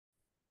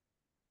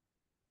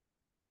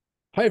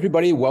Hi,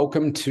 everybody.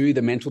 Welcome to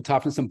the Mental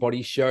Toughness and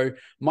Body Show.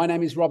 My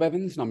name is Rob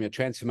Evans, and I'm your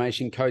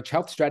transformation coach,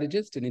 health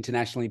strategist, and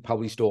internationally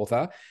published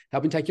author,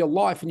 helping take your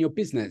life and your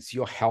business,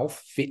 your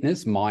health,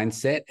 fitness,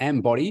 mindset,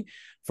 and body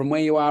from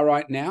where you are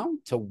right now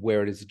to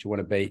where it is that you want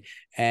to be.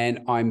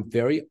 And I'm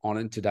very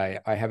honored today.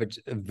 I have a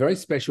very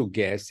special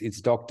guest. It's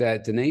Dr.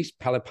 Dinesh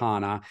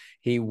Palipana.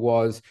 He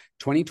was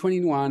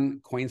 2021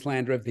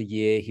 Queenslander of the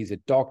Year. He's a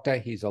doctor,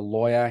 he's a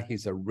lawyer,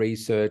 he's a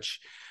researcher.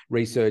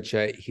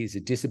 He's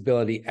a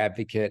disability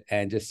advocate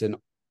and just an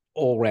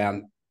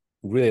all-round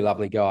really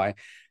lovely guy.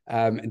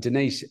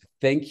 Dinesh,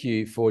 thank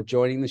you for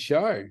joining the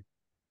show.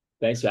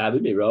 Thanks for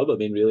having me, Rob. I've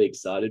been really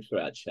excited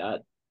for our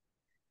chat.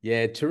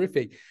 Yeah,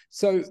 terrific.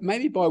 So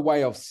maybe by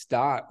way of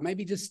start,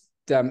 maybe just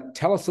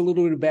tell us a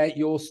little bit about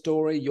your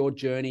story, your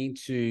journey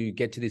to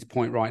get to this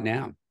point right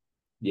now.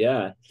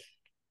 Yeah.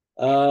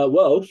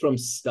 Well, from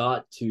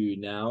start to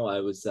now, I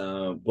was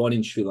born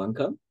in Sri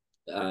Lanka.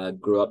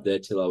 Grew up there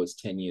till I was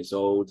 10 years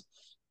old.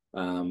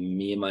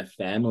 Me and my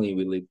family,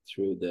 we lived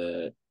through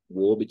the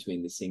war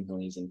between the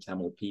Sinhalese and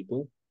Tamil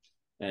people,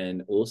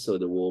 and also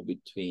the war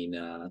between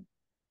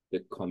the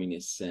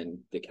communists and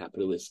the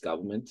capitalist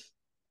government,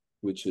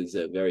 which was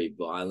a very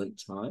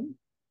violent time.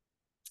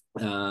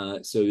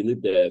 So we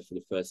lived there for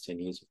the first 10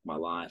 years of my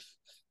life.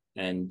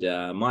 And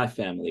my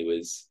family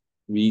was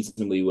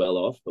reasonably well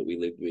off, but we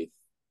lived with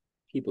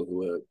people who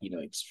were,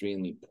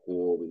 extremely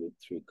poor. We lived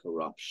through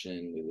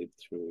corruption. We lived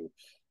through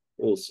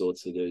all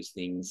sorts of those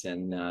things,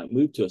 and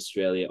moved to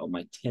Australia on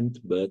my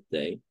 10th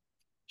birthday,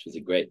 which was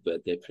a great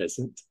birthday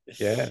present.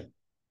 Yeah.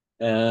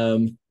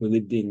 We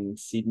lived in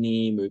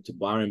Sydney, moved to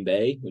Byron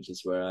Bay, which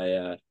is where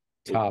I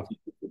Tough.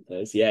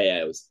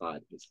 Yeah, it was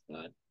hard. It was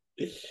hard.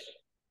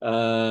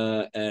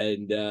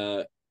 And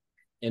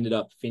ended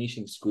up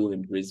finishing school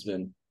in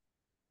Brisbane.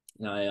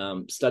 And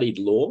I studied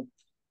law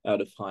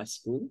out of high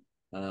school.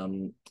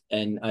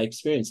 And I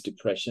experienced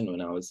depression when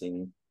I was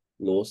in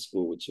law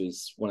school, which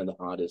was one of the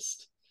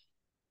hardest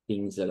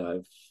things that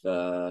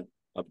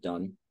I've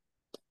done.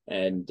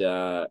 And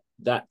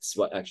that's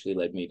what actually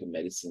led me to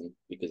medicine,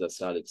 because I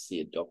started to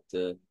see a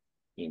doctor.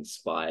 He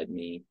inspired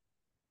me.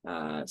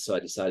 So I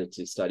decided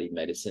to study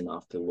medicine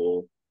after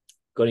law,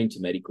 got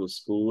into medical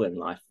school, and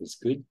life was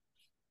good.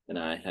 And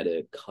I had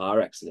a car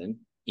accident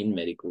in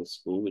medical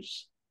school,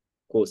 which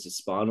caused a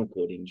spinal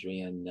cord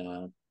injury.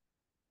 And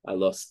I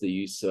lost the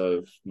use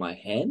of my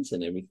hands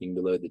and everything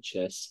below the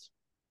chest.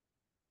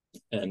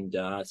 And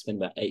I spent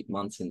about 8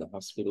 months in the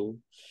hospital,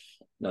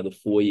 another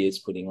 4 years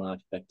putting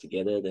life back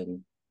together,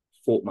 then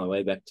fought my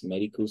way back to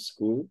medical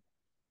school,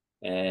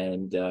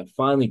 and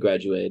finally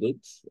graduated,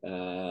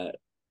 and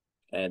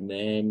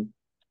then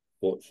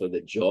fought for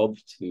the job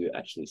to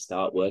actually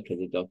start work as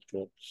a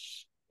doctor.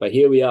 But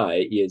here we are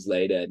 8 years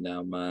later, and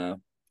I'm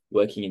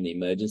working in the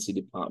emergency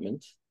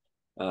department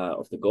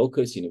of the Gold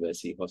Coast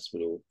University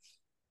Hospital.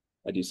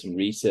 I do some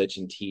research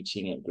and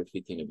teaching at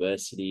Griffith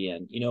University.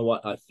 And you know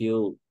what? I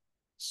feel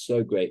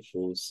so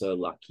grateful, so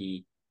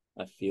lucky.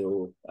 I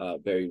feel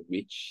very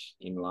rich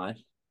in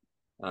life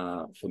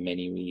for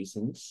many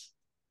reasons.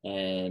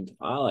 And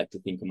I like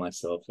to think of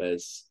myself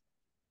as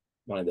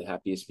one of the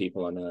happiest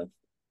people on earth.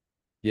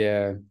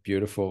 Yeah,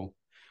 beautiful.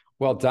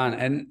 Well done.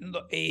 And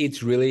look, it's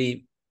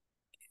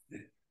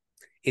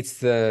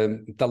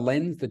the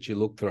lens that you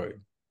look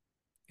through,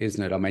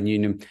 isn't it? I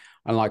mean,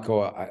 I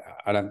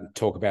don't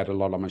talk about it a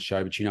lot on my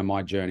show, but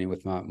my journey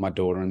with my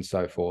daughter and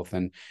so forth.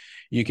 And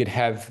you could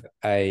have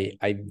a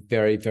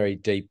very, very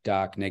deep,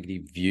 dark,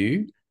 negative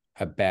view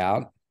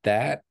about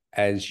that,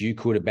 as you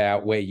could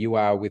about where you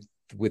are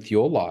with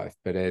your life.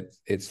 But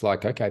it's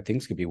like, okay,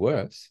 things could be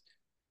worse.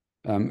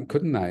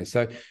 Couldn't they?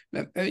 So,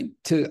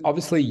 to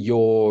obviously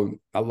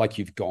like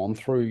you've gone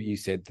through, you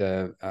said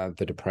the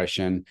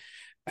depression,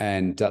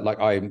 and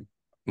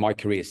my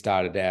career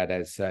started out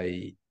as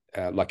a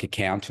like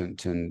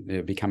accountant,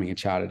 and becoming a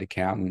chartered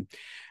accountant.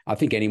 I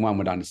think anyone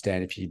would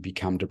understand if you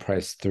become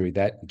depressed through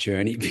that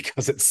journey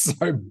because it's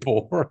so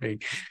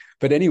boring.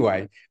 But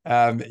anyway,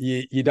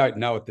 you don't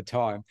know at the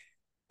time.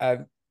 Uh,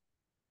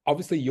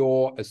 Obviously,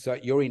 you're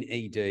in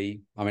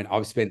ED. I mean,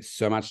 I've spent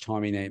so much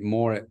time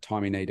more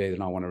time in ED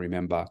than I want to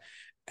remember,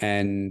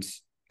 and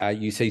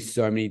you see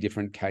so many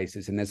different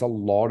cases, and there's a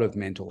lot of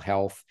mental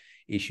health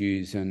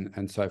issues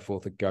and so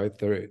forth that go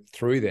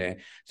through there.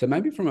 So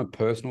maybe from a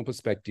personal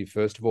perspective,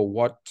 first of all,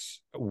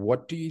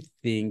 what do you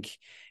think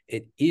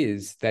it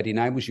is that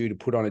enables you to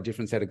put on a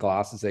different set of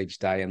glasses each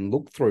day and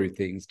look through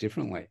things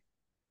differently?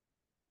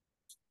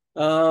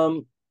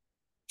 Um,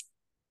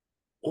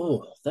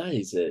 oh,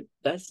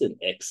 that's an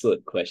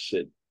excellent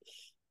question.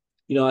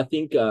 I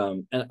think,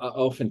 and I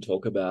often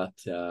talk about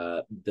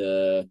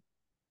the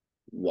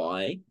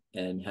why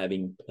and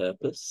having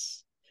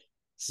purpose.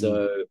 Mm.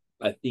 So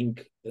I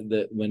think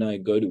that when I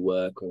go to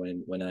work, or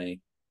when I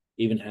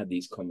even have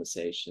these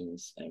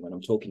conversations, and when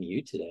I'm talking to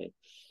you today,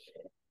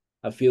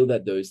 I feel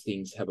that those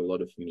things have a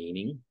lot of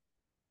meaning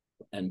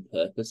and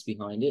purpose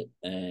behind it,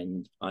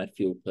 and I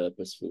feel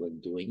purposeful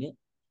in doing it.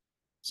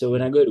 So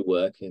when I go to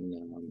work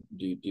and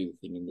do the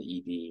thing in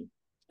the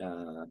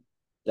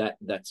ED,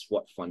 that's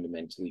what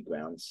fundamentally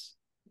grounds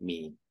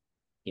me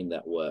in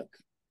that work.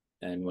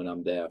 And when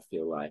I'm there, I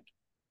feel like,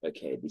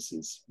 okay, this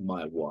is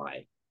my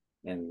why,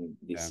 and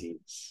this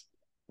is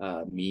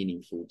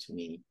meaningful to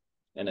me.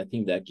 And I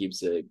think that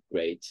gives a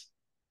great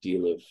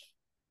deal of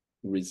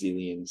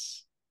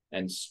resilience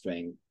and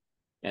strength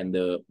and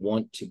the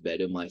want to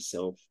better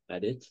myself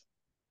at it.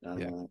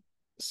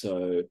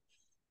 So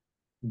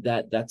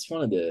that's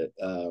one of the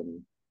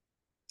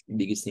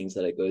biggest things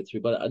that I go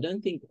through. But I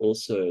don't think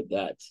also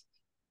that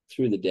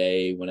through the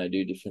day when I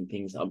do different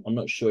things, I'm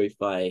not sure if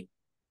I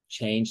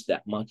change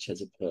that much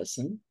as a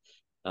person,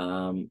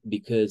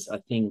 because I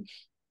think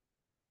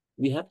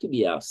we have to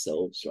be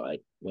ourselves,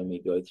 right, when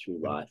we go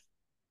through life,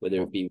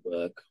 whether it be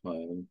work,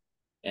 home.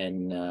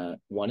 And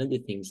one of the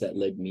things that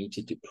led me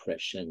to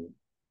depression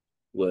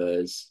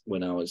was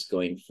when I was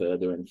going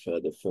further and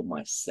further for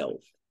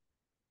myself.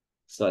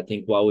 So I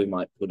think while we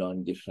might put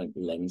on different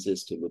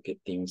lenses to look at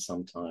things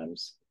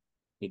sometimes,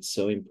 it's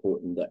so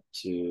important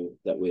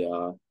that we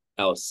are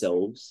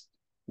ourselves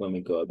when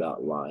we go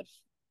about life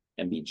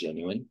and be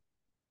genuine.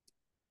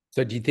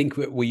 So do you think,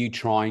 were you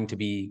trying to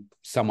be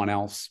someone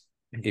else,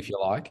 if you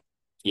like?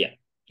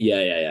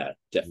 Yeah,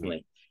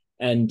 definitely.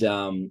 And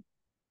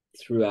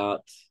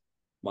throughout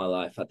my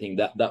life, I think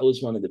that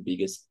was one of the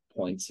biggest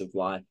points of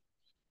life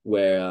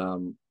where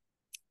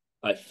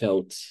I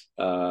felt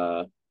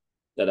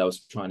that I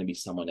was trying to be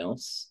someone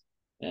else,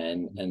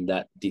 and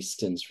that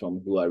distance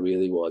from who I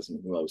really was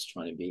and who I was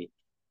trying to be.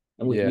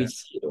 And we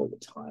see it all the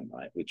time,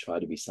 right? We try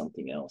to be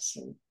something else,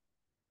 and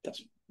it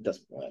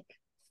doesn't work.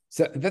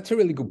 So that's a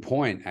really good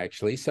point,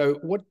 actually. So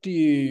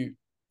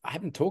I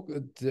haven't talked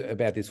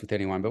about this with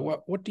anyone, but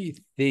what do you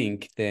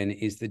think then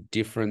is the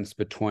difference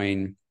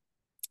between,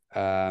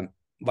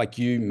 like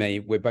you, me,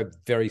 we're both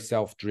very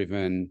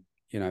self-driven,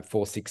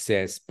 for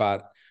success,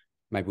 but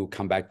maybe we'll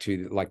come back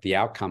to like the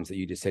outcomes that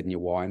you just said in your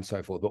why and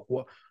so forth.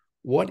 But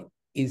what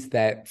is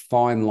that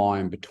fine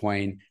line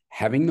between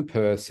having the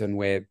person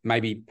where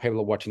maybe people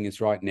are watching this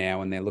right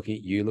now and they're looking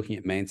at you, looking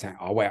at me and saying,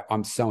 oh, wow,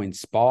 I'm so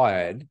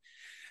inspired.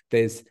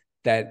 There's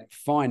that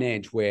fine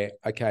edge where,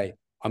 okay,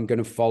 I'm going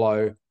to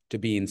follow to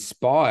be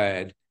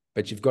inspired,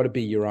 but you've got to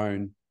be your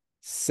own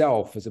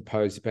self as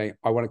opposed to being,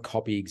 I want to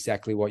copy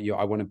exactly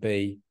I want to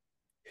be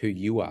who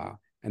you are.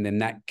 And then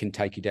that can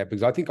take you down,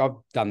 because I think I've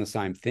done the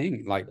same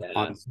thing. Like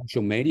on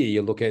social media,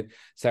 you look at,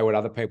 say, what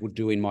other people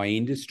do in my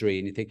industry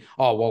and you think,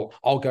 oh, well,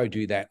 I'll go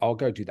do that.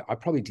 I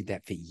probably did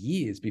that for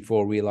years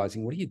before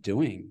realizing, what are you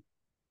doing?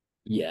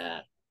 Yeah.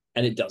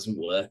 And it doesn't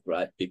work,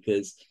 right?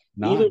 Because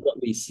even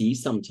what we see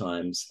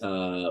sometimes,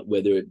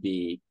 whether it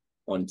be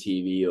on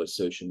TV or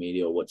social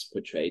media or what's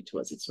portrayed to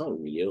us, it's not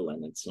real,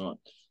 and it's not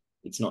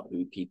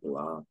who people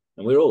are.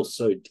 And we're all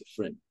so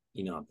different.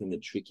 I think the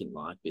trick in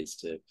life is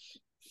to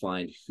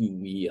find who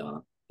we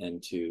are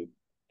and to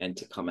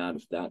come out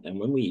of that. And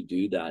when we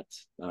do that,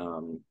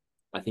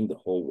 I think the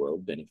whole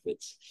world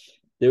benefits.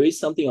 There is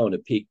something I want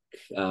to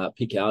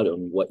pick out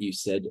on what you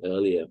said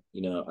earlier.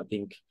 I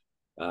think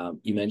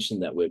you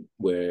mentioned that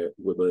we're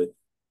both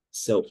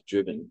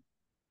self-driven,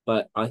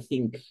 but I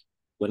think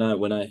when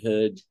I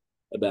heard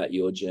about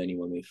your journey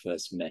when we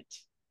first met,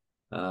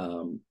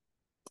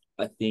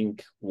 I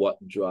think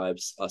what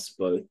drives us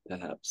both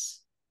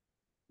perhaps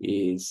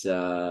is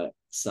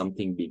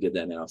something bigger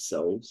than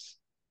ourselves.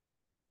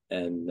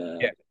 And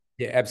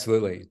yeah,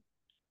 absolutely.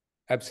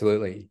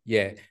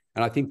 Yeah.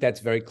 And I think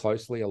that's very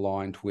closely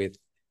aligned with,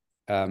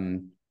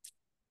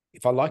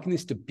 if I liken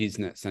this to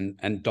business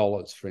and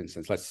dollars, for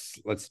instance,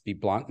 let's be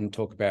blunt and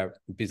talk about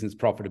business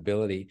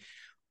profitability.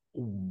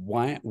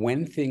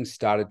 When things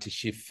started to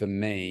shift for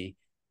me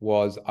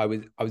was I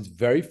was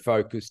very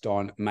focused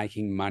on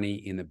making money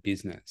in the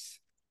business.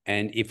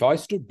 And if I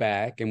stood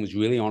back and was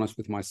really honest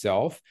with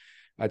myself,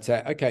 I'd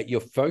say, okay, you're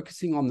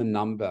focusing on the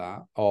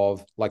number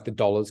of like the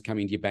dollars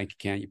coming to your bank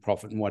account, your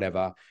profit and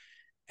whatever.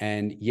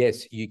 And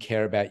yes, you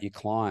care about your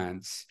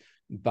clients,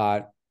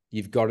 but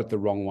you've got it the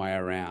wrong way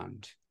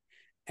around.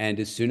 And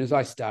as soon as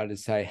I started to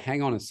say,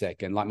 hang on a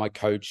second, like my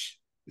coach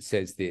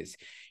says this,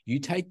 you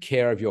take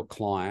care of your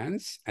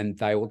clients and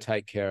they will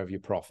take care of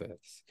your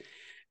profits.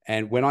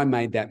 And when I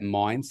made that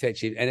mindset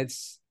shift, and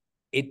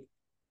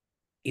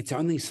it's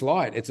only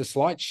slight, it's a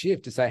slight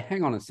shift to say,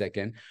 hang on a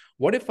second,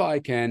 what if I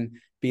can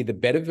be the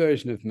better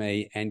version of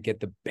me and get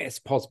the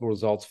best possible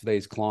results for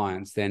these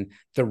clients? Then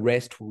the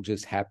rest will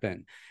just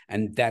happen.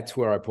 And that's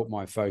where I put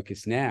my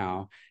focus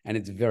now. And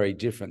it's very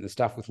different. The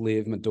stuff with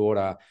Liv, my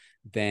daughter,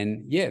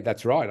 then yeah,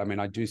 that's right. I mean,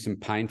 I do some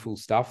painful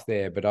stuff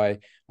there, but I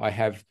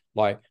have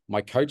like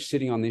my coach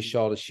sitting on this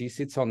shoulder, she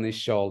sits on this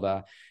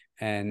shoulder,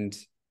 and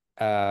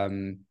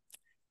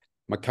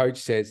my coach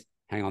says,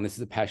 hang on, this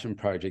is a passion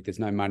project. There's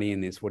no money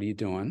in this. What are you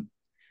doing?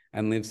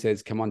 And Liv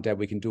says, come on, Dad,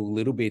 we can do a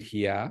little bit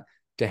here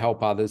to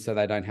help others so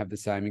they don't have the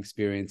same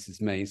experience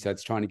as me. So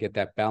it's trying to get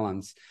that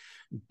balance.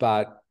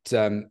 But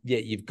yeah,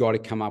 you've got to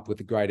come up with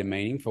a greater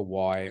meaning for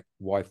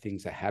why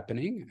things are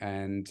happening.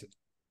 And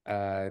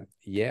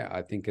yeah,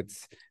 I think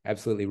it's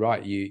absolutely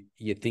right.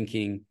 You're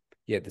thinking,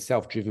 yeah, the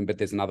self-driven, but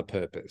there's another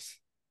purpose.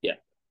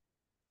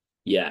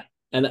 Yeah.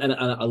 And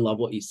I love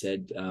what you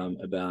said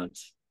about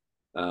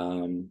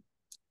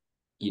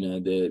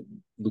the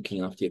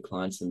looking after your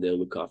clients and they'll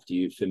look after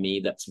you. For me,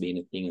 that's been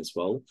a thing as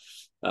well.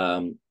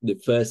 The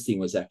first thing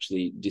was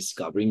actually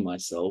discovering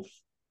myself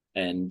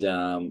and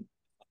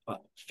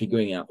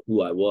figuring out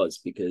who I was,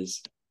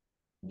 because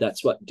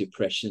that's what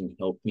depression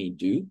helped me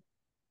do.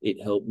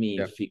 It helped me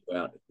figure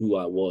out who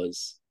I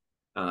was.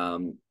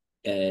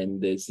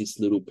 And there's this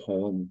little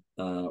poem,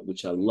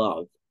 which I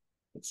love.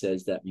 It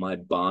says that my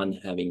barn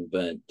having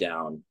burnt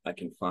down, I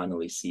can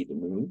finally see the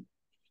moon.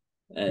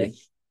 And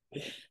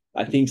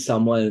I think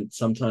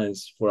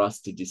sometimes for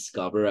us to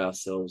discover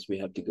ourselves, we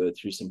have to go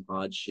through some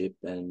hardship,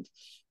 and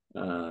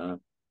that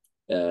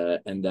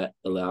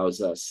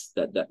allows us,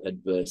 that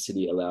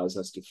adversity allows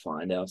us to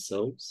find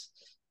ourselves.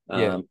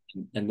 And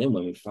then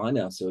when we find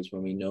ourselves,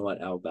 when we know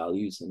what our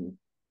values and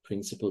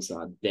principles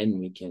are, then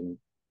we can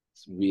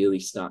really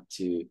start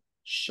to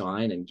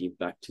shine and give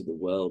back to the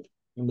world.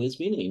 And there's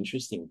been an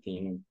interesting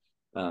thing,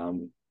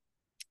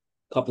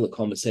 couple of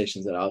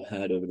conversations that I've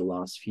had over the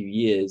last few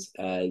years,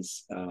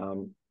 as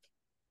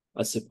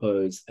I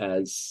suppose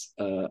as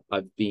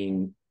I've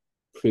been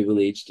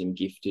privileged and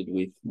gifted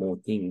with more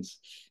things.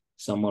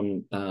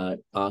 Someone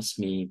asked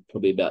me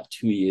probably about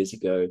 2 years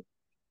ago,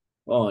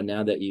 "Oh,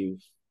 now that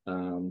you've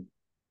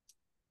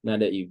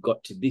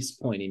got to this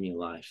point in your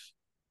life,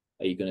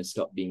 are you going to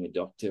stop being a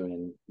doctor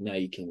and now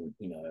you can,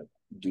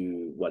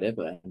 do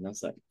whatever?" And I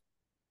was like,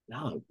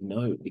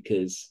 no,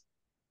 because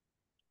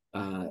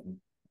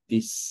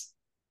this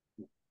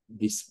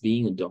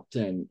being a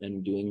doctor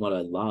and doing what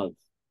I love,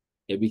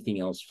 everything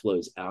else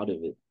flows out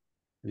of it.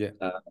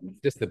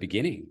 Just the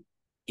beginning.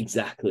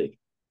 Exactly.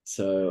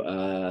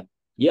 So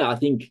I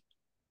think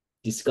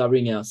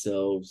discovering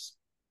ourselves,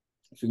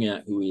 figuring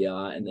out who we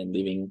are, and then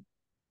living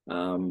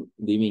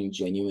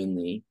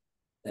genuinely,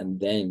 and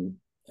then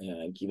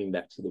giving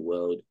back to the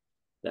world,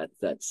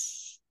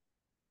 that's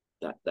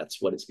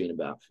what it's been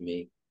about for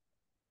me.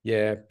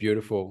 Yeah,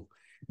 beautiful.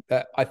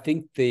 I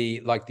think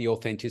the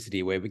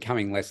authenticity, we're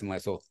becoming less and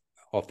less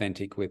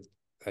authentic with,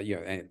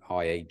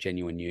 i.e.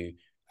 genuine you,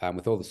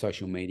 with all the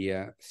social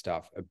media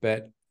stuff.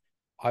 But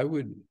I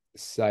would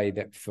say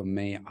that for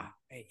me,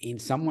 in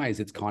some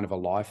ways, it's kind of a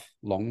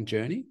lifelong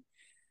journey.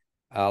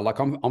 Like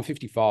I'm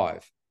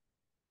 55,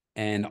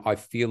 and I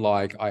feel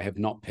like I have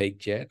not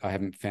peaked yet. I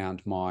haven't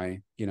found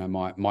my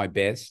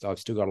best. I've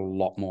still got a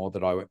lot more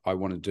that I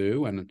want to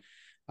do, and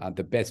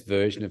the best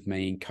version of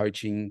me in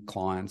coaching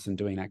clients and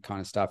doing that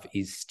kind of stuff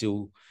is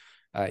still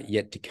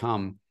yet to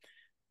come.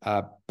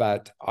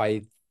 But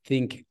I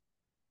think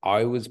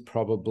I was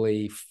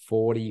probably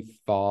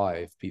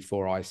 45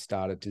 before I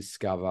started to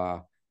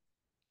discover,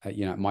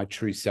 my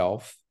true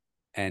self.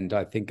 And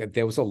I think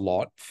there was a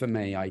lot for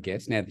me, I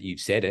guess. Now that you've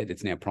said it,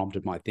 it's now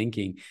prompted my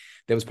thinking.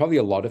 There was probably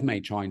a lot of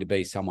me trying to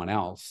be someone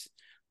else,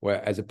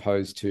 where as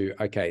opposed to,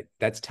 okay,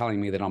 that's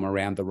telling me that I'm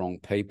around the wrong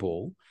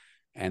people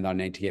and I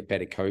need to get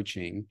better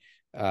coaching,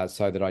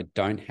 so that I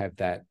don't have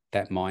that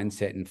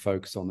mindset and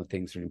focus on the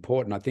things that are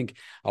important. I think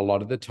a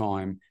lot of the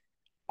time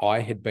I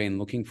had been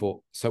looking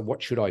for, so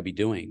what should I be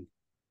doing?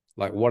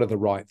 Like, what are the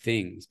right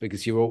things?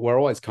 Because we're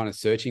always kind of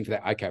searching for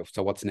that. Okay,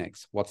 so what's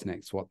next? What's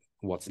next?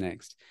 What's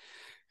next?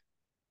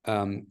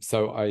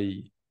 So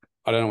I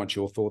don't know what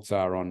your thoughts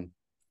are on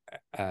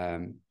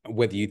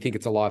whether you think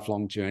it's a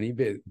lifelong journey,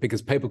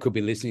 because people could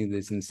be listening to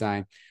this and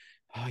saying,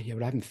 "Oh yeah,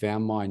 but I haven't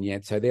found mine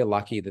yet." So they're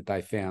lucky that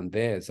they found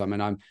theirs. I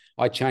mean,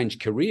 I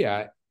changed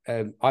career.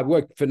 I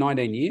worked for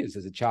 19 years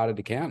as a chartered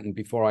accountant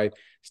before I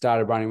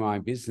started running my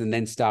own business, and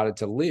then started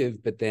to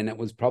live. But then it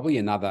was probably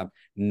another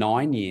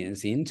 9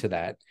 years into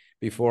that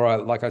before I,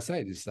 like I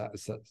say, just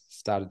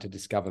started to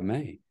discover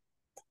me.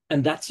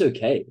 And that's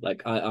okay.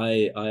 Like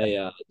I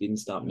didn't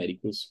start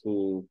medical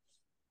school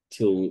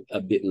till a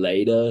bit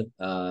later.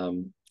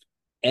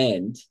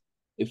 And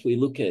if we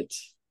look at,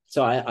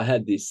 so I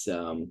had this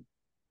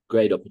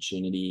great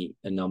opportunity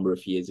a number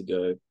of years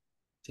ago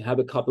to have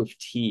a cup of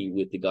tea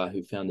with the guy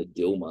who founded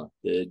Dilma,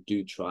 the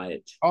Do Try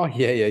It. Oh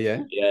yeah.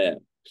 Yeah.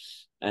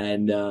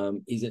 And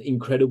he's an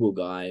incredible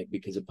guy,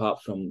 because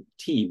apart from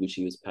tea, which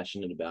he was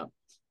passionate about,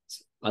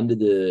 under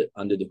the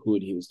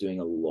hood, he was doing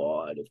a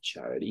lot of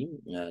charity.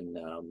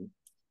 And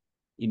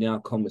in our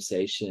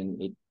conversation,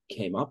 it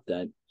came up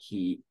that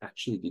he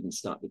actually didn't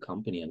start the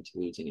company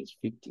until he was in his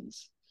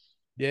 50s.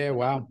 Yeah,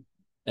 wow.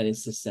 And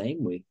it's the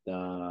same with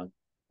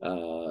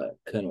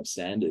Colonel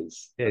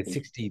Sanders. Yeah,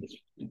 60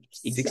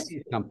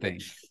 Exactly. something.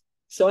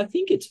 So I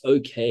think it's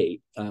okay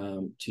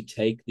to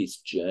take this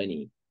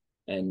journey,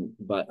 and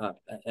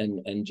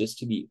just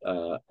to be.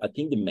 I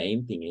think the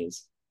main thing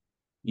is,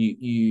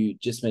 you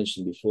just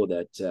mentioned before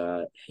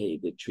that hey,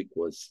 the trick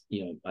was,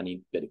 I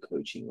need better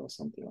coaching or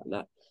something like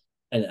that,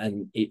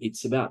 and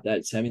it's about that.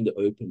 It's having the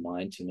open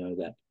mind to know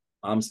that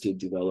I'm still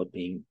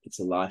developing. It's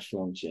a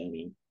lifelong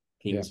journey.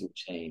 Things will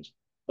change,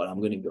 but I'm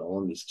going to go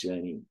on this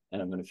journey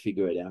and I'm going to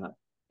figure it out.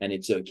 And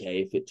it's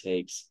okay if it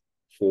takes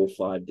 4,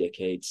 5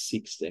 decades,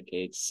 6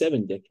 decades,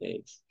 7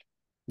 decades.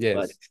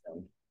 Yes.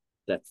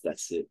 But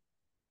that's it.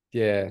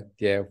 Yeah.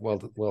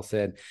 Well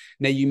said.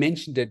 Now, you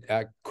mentioned it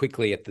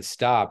quickly at the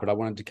start, but I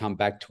wanted to come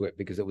back to it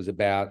because it was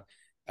about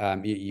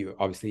You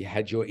obviously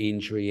had your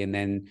injury, and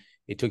then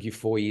it took you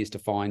 4 years to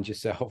find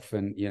yourself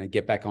and, you know,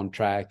 get back on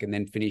track, and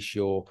then finish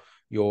your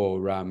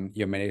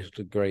medical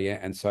degree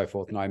and so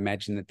forth. And I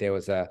imagine that there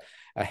was a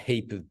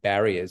heap of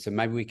barriers. So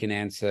maybe we can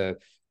answer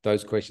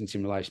those questions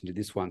in relation to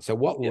this one. So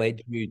what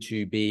led you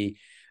to be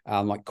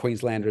like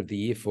Queenslander of the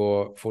Year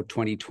for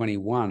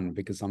 2021?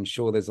 Because I'm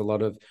sure there's a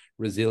lot of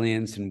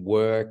resilience and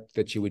work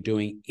that you were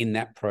doing in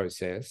that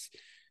process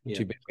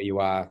to be where you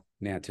are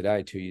now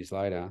today, 2 years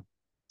later.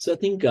 So I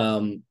think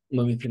when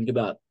we think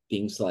about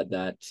things like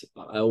that,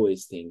 I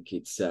always think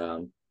it's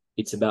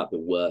about the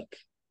work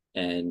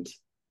and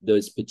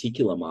those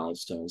particular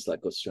milestones,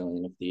 like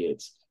Australian of the Year.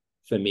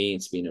 For me,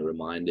 it's been a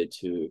reminder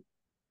to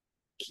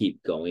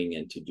keep going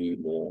and to do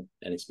more,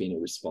 and it's been a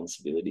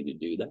responsibility to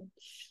do that.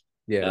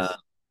 Yes.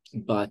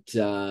 But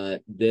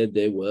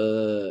there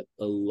were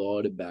a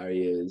lot of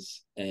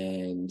barriers,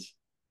 and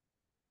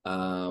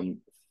I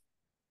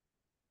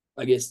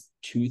guess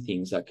two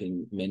things I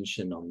can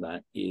mention on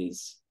that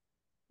is,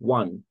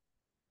 one,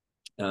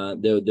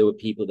 there were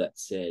people that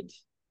said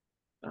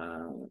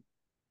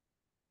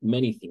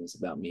many things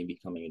about me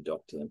becoming a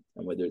doctor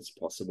and whether it's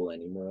possible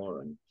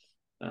anymore, and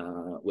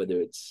whether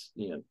it's,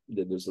 you know,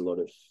 there's a lot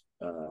of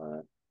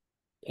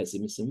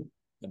pessimism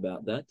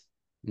about that.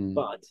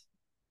 But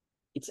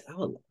it's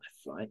our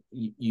life, right?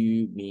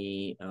 You,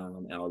 me,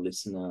 our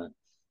listener,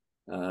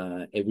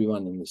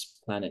 everyone on this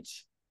planet,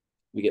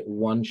 we get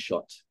one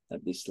shot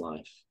at this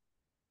life.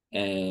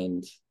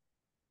 And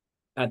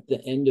at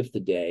the end of the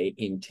day,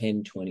 in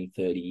 10, 20,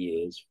 30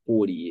 years,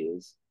 40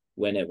 years,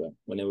 whenever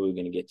we're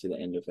going to get to the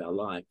end of our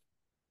life,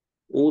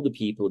 all the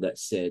people that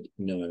said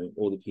no,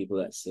 all the people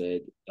that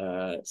said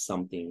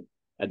something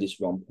at this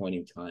one point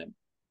in time,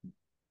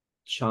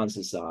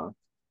 chances are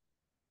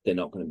they're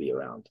not going to be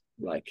around.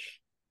 Like,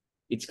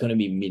 it's going to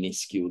be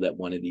minuscule that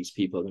one of these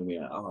people are going to be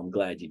like, oh, I'm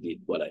glad you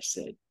did what I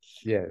said.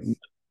 Yes.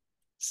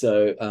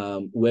 So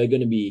we're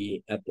going to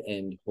be at the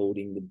end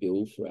holding the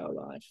bill for our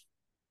life.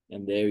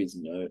 And there is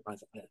no,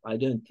 I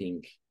don't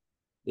think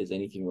there's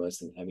anything worse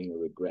than having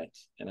a regret.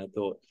 And I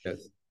thought,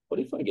 what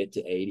if I get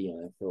to 80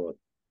 and I thought,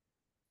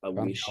 I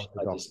wish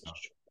I just,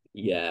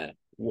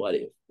 what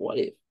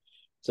if?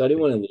 So I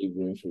didn't want to leave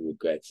room for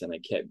regrets, and I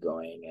kept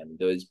going. And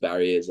those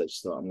barriers, I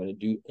just thought, I'm going to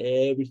do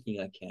everything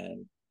I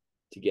can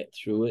to get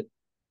through it.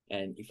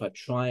 And if I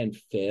try and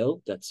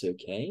fail, that's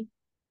okay.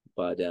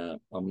 But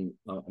I'm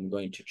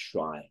going to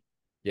try.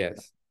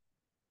 Yes.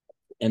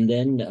 And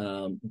then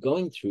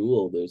going through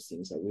all those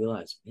things, I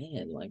realized,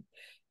 man, like,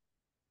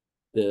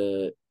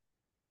 the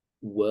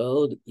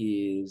world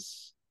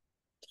is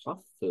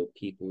tough for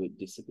people with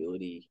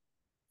disability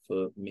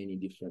for many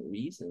different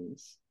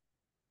reasons.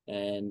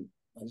 And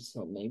I just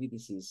thought, maybe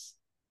this is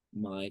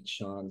my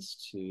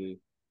chance to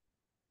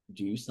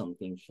do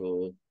something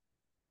for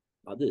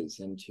others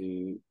and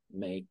to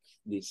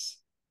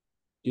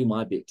do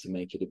my bit to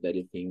make it a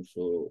better thing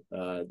for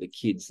the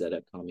kids that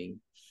are coming.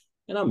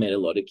 And I met a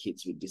lot of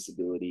kids with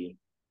disability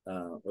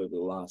over the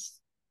last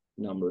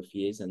number of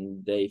years,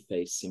 and they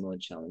face similar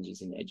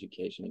challenges in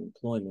education and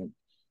employment.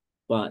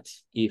 But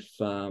if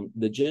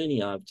the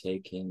journey I've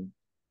taken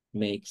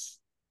makes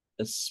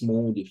a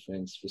small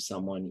difference for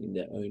someone in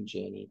their own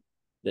journey,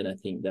 then I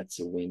think that's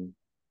a win.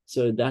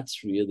 So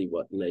that's really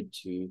what led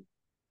to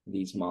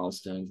these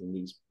milestones and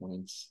these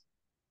points.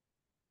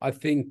 I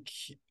think,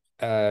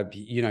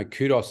 you know,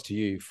 kudos to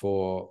you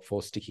for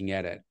sticking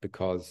at it,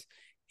 because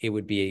it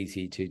would be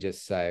easy to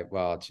just say,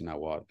 well, do you know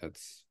what?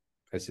 It's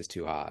just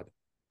too hard.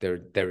 There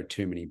are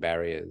too many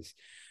barriers.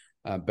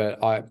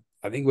 But I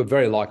think we're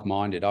very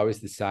like-minded. I was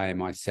the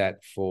same. I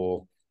sat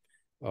for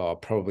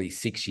probably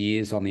 6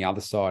 years on the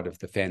other side of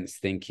the fence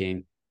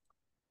thinking,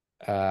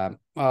 oh,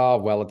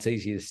 well, it's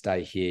easy to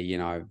stay here, you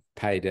know,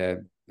 paid a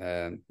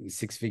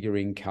six-figure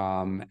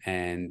income,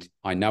 and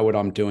I know what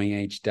I'm doing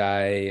each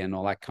day and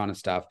all that kind of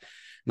stuff.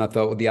 And I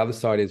thought, well, the other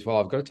side is, well,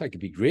 I've got to take a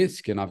big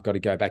risk, and I've got to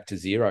go back to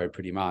zero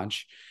pretty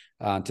much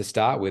to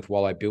start with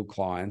while I build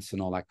clients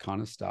and all that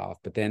kind of stuff.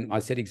 But then I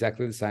said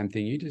exactly the same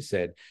thing you just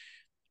said.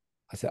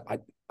 I said,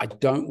 I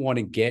don't want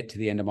to get to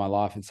the end of my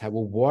life and say,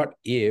 well, what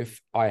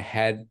if I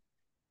have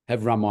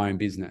run my own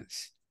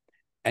business?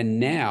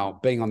 And now,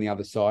 being on the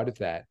other side of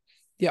that,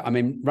 yeah, I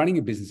mean, running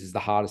a business is the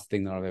hardest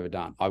thing that I've ever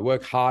done. I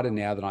work harder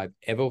now than I've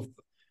ever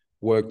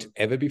worked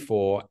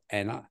before.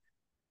 And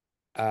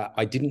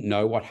I didn't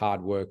know what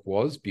hard work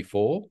was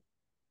before,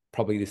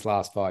 probably this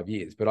last 5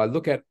 years. But I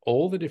look at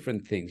all the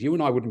different things. You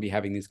and I wouldn't be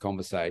having this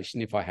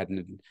conversation if I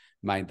hadn't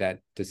made that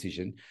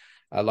decision.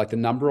 Like the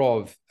number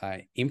of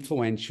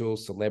influential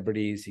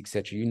celebrities,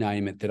 etc., you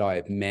name it, that I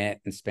have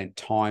met and spent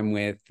time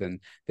with,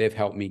 and they've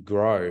helped me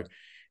grow,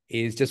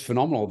 is just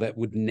phenomenal. That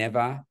would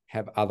never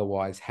have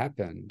otherwise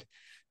happened.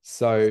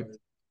 So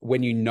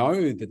when you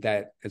know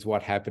that is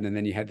what happened, and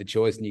then you had the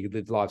choice and you could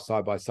live life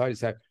side by side, you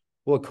say,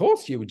 well, of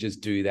course you would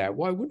just do that.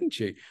 Why wouldn't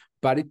you?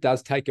 But it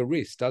does take a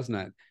risk, doesn't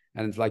it?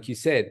 And it's like you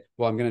said,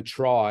 well, I'm going to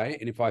try.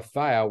 And if I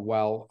fail,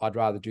 well, I'd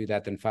rather do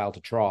that than fail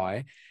to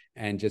try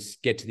and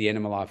just get to the end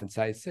of my life and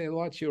say, see,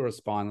 what, you're a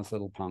spineless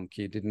little punk.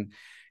 You didn't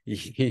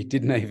you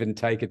didn't even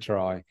take a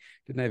try,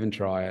 didn't even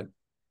try it.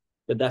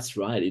 But that's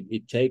right.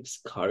 It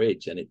takes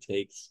courage, and it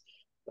takes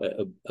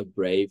a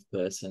brave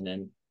person,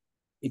 and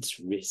it's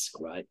risk,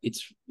 right?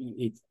 It's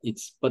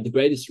but the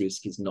greatest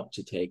risk is not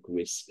to take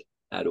risk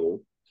at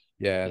all.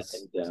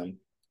 Yes, And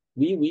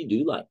we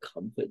do like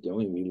comfort,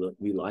 don't we?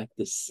 We like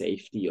the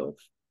safety of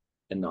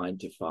a 9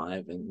 to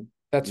 5, and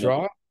that's not.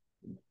 right.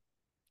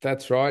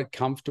 That's right.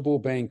 Comfortable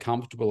being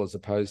comfortable as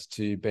opposed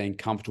to being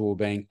comfortable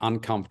being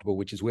uncomfortable,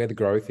 which is where the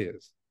growth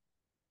is.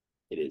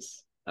 It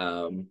is.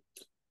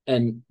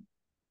 And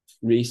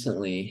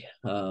recently,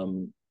 I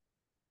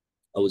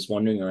was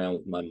wandering around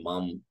with my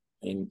mum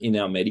in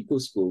our medical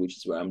school, which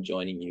is where I'm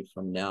joining you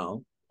from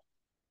now.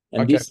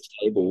 And Okay. this is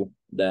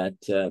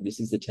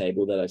the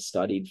table that I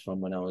studied from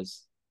when I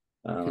was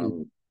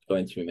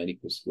going through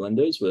medical school, and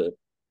those were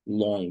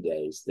long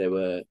days.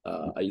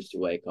 I used to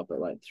wake up at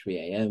like 3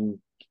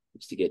 a.m.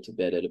 Used to get to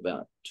bed at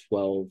about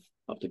 12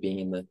 after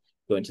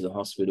going to the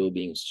hospital,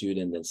 being a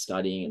student, then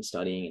studying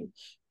and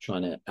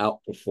trying to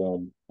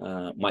outperform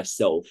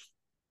myself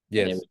and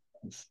Yes. everything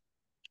else.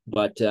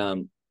 But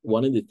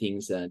one of the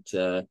things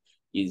that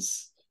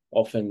is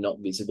often not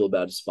visible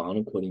about a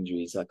spinal cord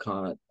injury is I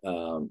can't.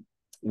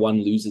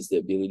 One loses the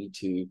ability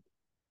to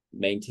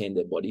maintain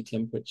their body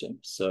temperature.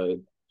 So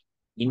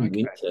in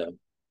Okay. winter,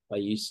 I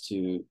used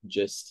to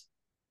just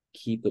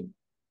keep a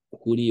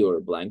hoodie or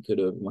a blanket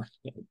over my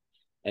head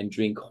and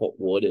drink hot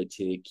water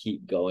to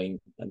keep going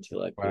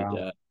until I could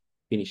Wow.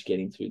 finish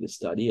getting through the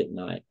study at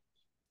night.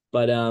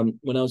 But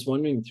when I was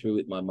wandering through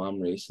with my mum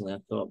recently, I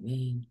thought,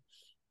 man,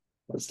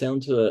 it's down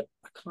to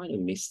I kind of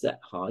miss that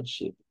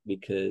hardship,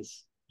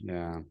 because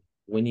Yeah.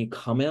 when you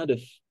come out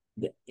of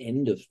the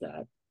end of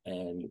that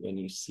and when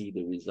you see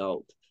the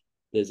result,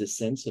 there's a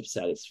sense of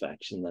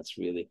satisfaction that's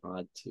really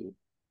hard to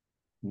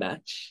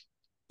match.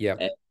 Yep.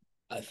 And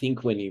I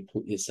think when you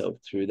put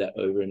yourself through that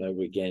over and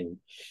over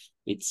again,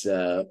 it's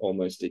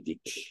almost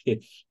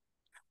addictive.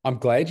 I'm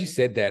glad you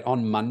said that.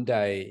 On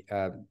Monday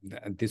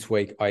this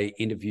week, I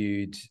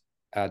interviewed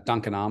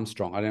Duncan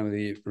Armstrong. I don't know whether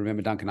you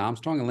remember Duncan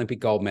Armstrong, Olympic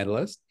gold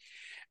medalist.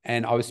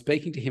 And I was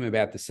speaking to him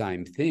about the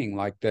same thing,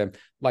 like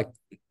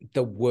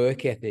the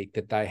work ethic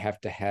that they have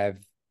to have,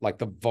 like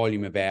the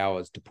volume of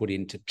hours to put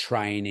into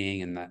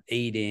training and the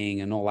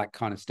eating and all that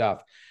kind of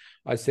stuff.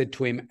 I said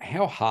to him,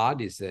 how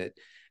hard is it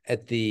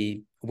at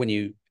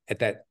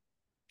that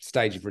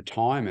stage of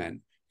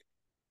retirement?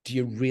 Do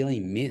you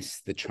really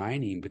miss the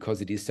training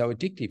because it is so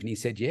addictive? And he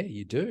said, yeah,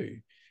 you do.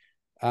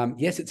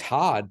 Yes, it's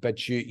hard,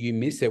 but you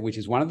miss it, which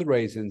is one of the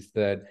reasons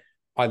that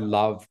I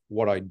love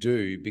what I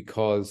do,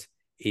 because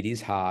it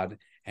is hard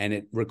and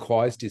it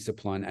requires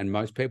discipline, and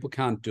most people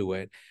can't do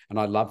it. And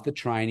I love the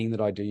training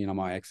that I do,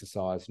 my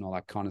exercise and all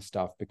that kind of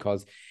stuff,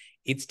 because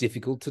it's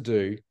difficult to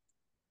do,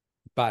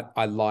 but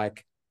I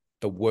like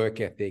the work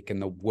ethic and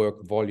the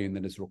work volume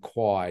that is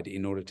required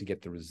in order to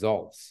get the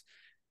results.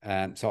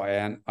 So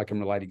I can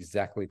relate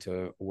exactly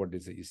to what it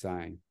is that you're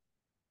saying.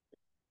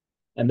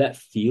 And that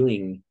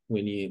feeling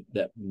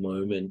that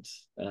moment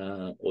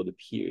or the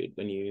period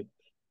when you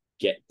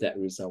get that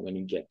result, when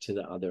you get to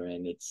the other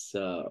end, it's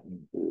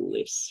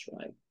bliss,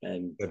 right?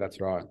 And So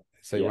that's right.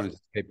 So you yeah. want to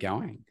keep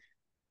going.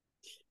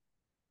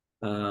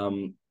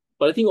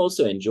 But I think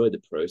also enjoy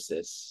the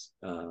process.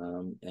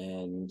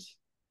 And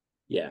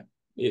yeah,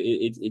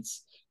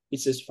 it's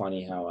just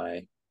funny how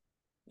I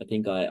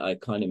think I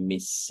kind of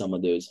miss some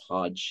of those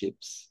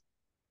hardships.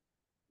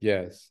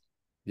 Yes.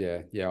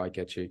 Yeah, I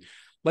get you.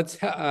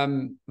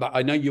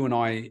 I know you and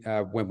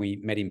I, when we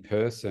met in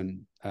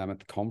person at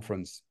the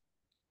conference,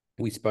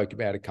 we spoke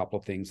about a couple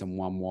of things, and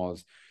one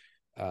was,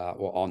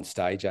 well, on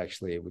stage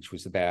actually, which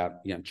was about,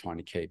 trying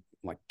to keep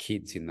like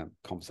kids in the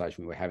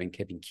conversation we were having,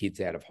 keeping kids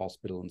out of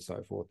hospital and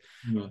so forth.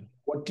 Mm.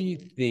 What do you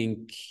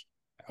think?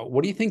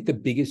 What do you think the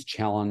biggest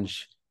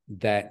challenge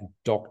that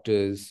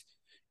doctors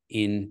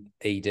in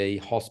ED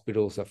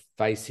hospitals are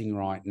facing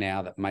right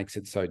now that makes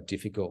it so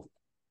difficult?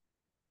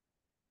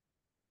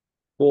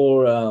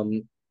 For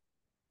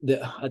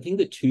I think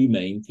the two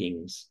main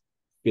things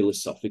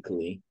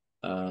philosophically,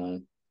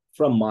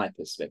 from my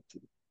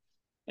perspective,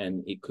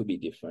 and it could be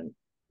different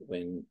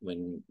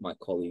when my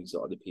colleagues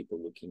or other people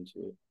look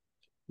into it.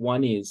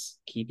 One is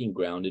keeping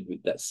grounded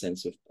with that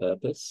sense of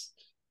purpose,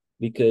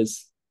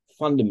 because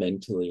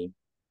fundamentally,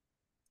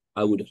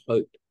 I would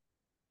hope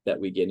that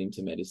we get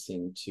into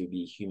medicine to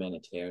be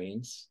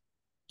humanitarians,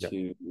 Yep.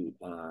 to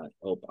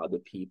help other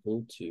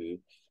people.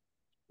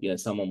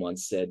 Someone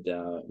once said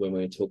when we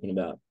were talking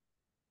about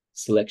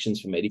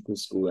selections for medical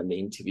school and the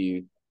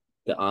interview,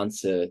 the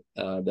answer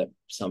that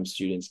some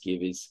students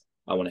give is,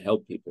 I want to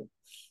help people.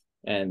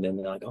 And then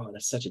they're like, oh,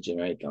 that's such a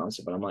generic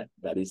answer. But I'm like,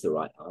 that is the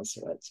right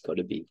answer. Right? It's got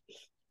to be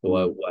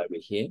why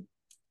we're here.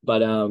 But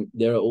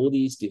there are all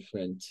these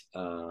different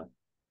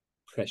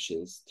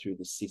pressures through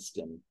the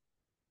system,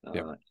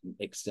 Yep.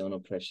 external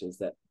pressures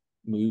that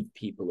move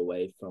people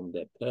away from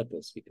their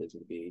purpose, because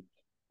it'll be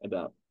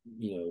about,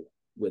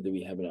 whether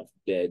we have enough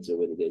beds, or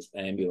whether there's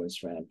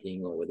ambulance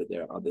ramping, or whether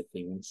there are other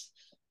things.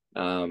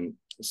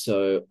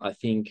 So I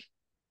think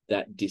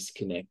that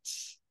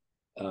disconnects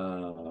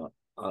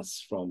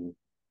us from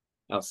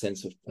our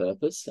sense of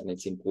purpose, and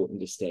it's important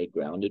to stay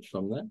grounded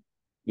from that,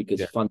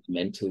 because Yeah.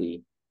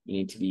 fundamentally you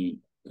need to be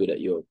good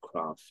at your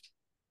craft, uh,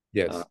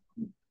 Yes.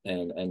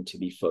 and to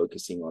be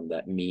focusing on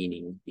that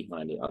meaning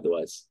behind it.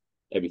 Otherwise,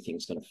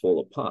 everything's going to fall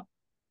apart.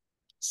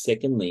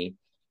 Secondly,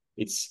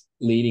 it's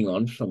leading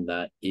on from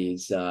that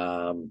is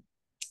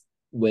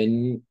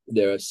when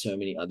there are so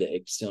many other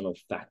external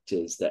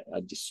factors that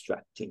are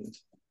distracting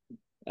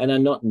and are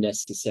not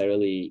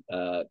necessarily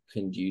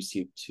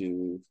conducive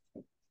to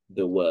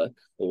the work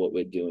or what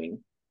we're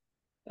doing.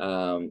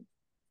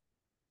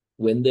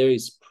 When there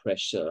is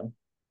pressure,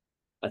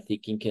 I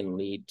think it can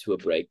lead to a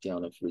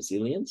breakdown of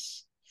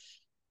resilience.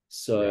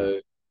 So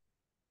Right.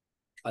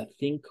 I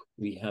think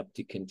we have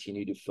to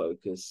continue to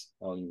focus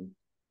on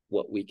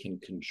what we can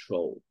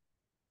control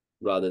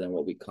rather than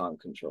what we can't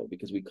control,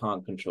 because we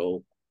can't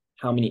control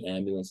how many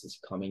ambulances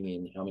are coming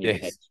in, how many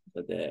Yes. patients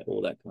are there,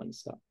 all that kind of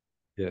stuff.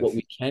 What Yes.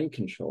 we can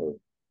control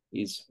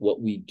is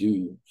what we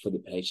do for the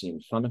patient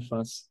in front of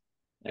us,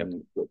 Yep.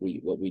 and what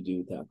we do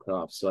with our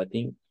craft. So I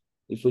think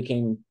if we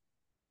can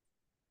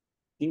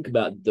think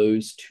about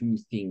those two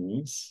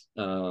things,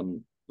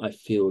 I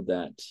feel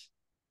that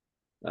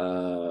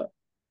uh,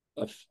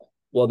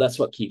 well, that's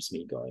what keeps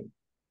me going.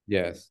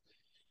 Yes.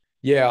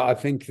 Yeah, I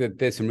think that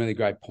there's some really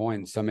great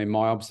points. I mean,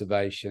 my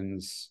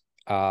observations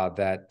are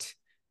that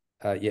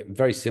yeah,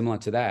 very similar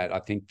to that. I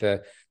think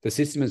the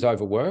system is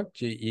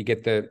overworked. You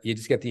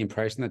just get the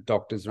impression that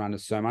doctors are under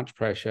so much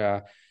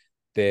pressure.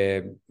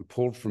 They're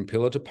pulled from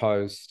pillar to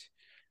post.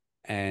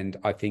 And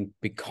I think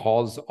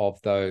because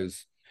of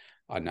those,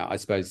 I don't know, I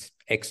suppose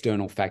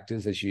external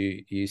factors, as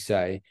you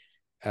say,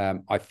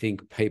 I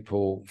think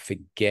people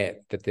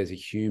forget that there's a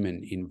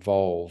human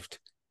involved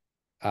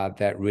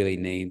that really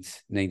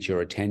needs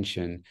your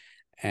attention.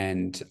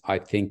 And I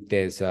think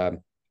there's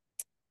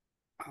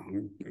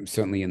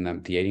certainly in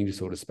the eating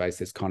disorder space,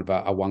 there's kind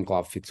of a one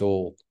glove fits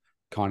all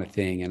kind of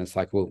thing. And it's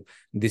like, well,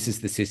 this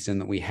is the system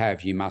that we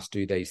have. You must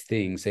do these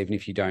things, even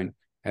if you don't,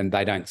 and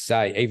they don't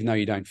say, even though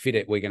you don't fit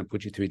it, we're going to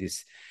put you through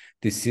this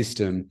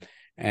system.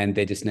 And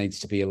there just needs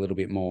to be a little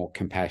bit more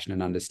compassion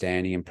and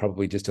understanding, and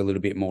probably just a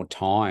little bit more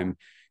time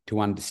to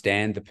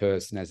understand the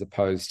person, as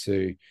opposed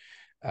to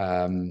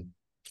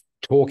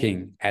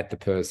talking at the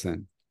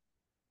person,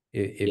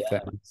 if Yeah,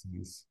 that makes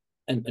sense.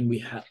 and we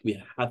have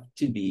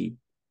to be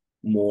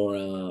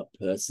more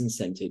person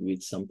centered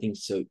with something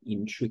so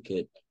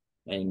intricate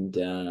and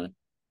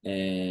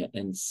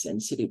and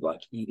sensitive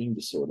like eating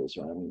disorders,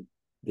 right? I mean,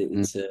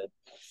 Mm.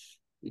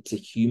 it's a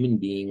human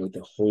being with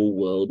a whole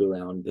world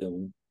around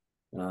them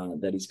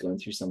that is going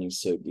through something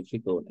so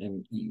difficult,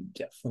 and you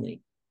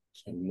definitely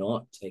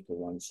cannot take a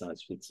one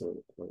size fits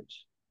all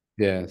approach.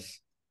 Yes,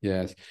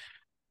 yes.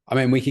 I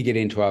mean, we could get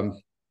into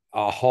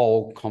a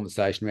whole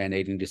conversation around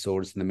eating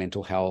disorders and the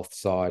mental health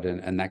side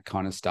and that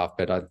kind of stuff,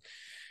 but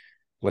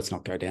let's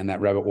not go down that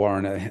rabbit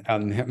warren.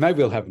 Maybe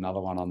we'll have another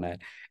one on that.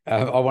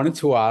 I wanted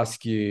to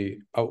ask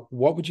you,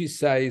 what would you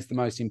say is the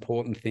most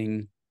important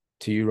thing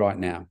to you right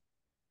now?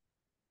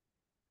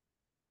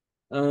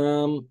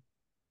 Um,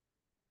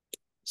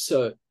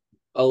 so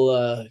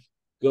I'll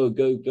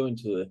go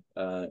into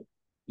a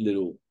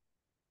little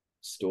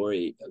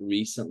story.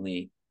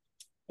 Recently,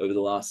 over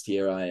the last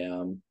year, I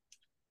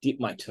dipped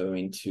my toe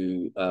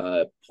into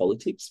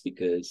politics,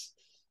 because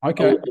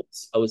Okay.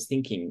 I was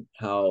thinking,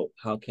 how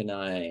can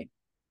I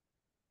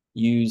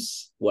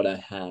use what I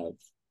have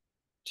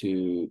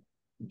to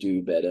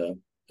do better,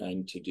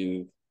 and to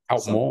do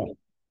Help more. something,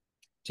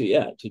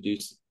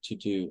 to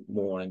do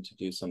more, and to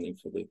do something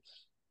for the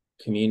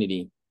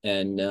community.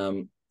 And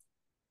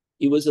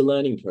it was a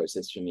learning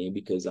process for me,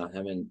 because I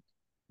haven't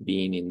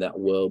been in that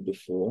world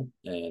before,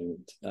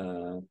 and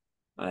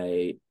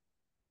I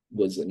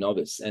was a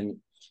novice. And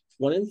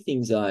one of the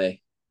things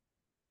I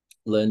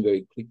learned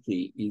very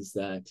quickly is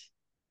that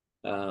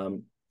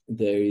um,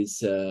 there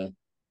is a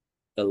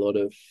lot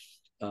of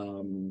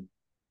um,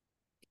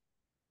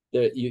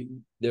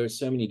 there are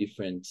so many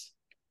different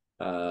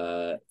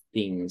uh,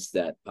 things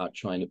that are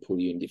trying to pull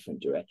you in different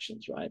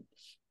directions, right?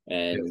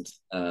 And Yes.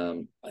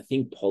 I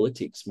think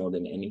politics, more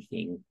than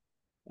anything,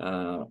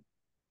 uh,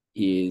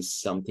 is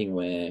something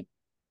where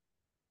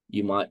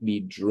you might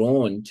be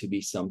drawn to be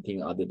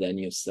something other than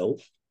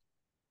yourself.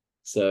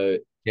 So,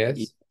 it,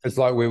 Yes. It's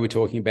like we were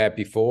talking about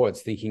before.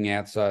 It's thinking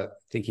outside,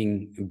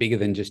 thinking bigger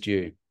than just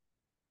you.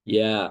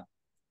 yeah,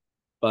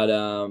 but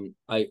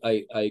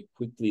I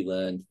quickly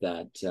learned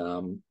that,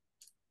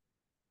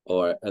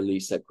 or at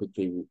least I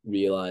quickly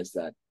realized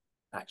that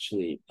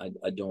actually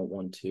I don't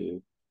want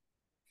to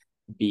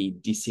be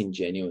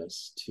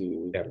disingenuous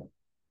Yeah.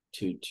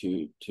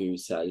 to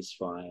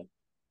satisfy.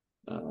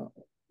 Uh,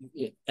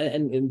 yeah,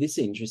 and this is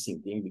an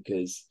interesting thing,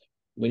 because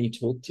when you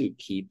talk to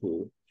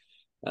people,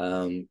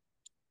 um,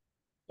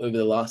 over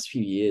the last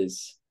few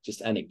years,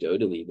 just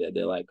anecdotally,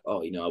 they're like,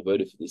 oh, I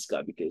voted for this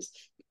guy because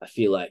I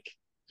feel like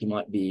he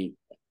might be,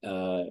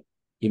 uh,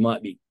 he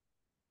might be,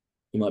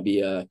 he might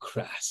be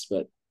crass,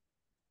 but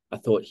I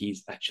thought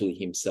he's actually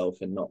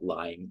himself and not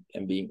lying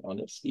and being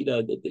honest.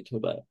 That they talk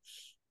about,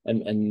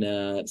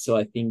 and so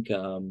I think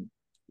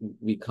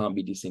we can't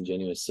be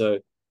disingenuous. So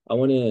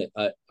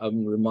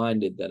I'm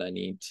reminded that I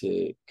need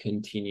to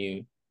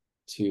continue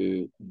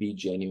to be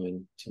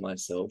genuine to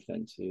myself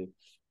and to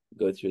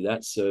go through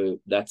that. So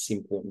that's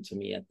important to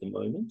me at the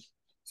moment.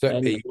 So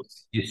And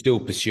you're still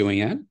pursuing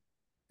it?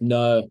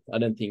 no, I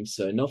don't think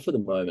so. Not for the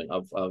moment.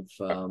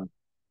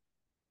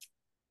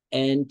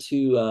 And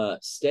to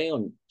stay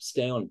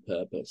on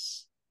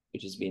purpose,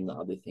 which has been the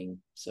other thing.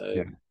 So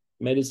Yeah.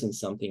 medicine's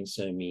something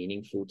so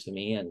meaningful to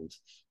me, and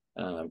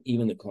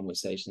even the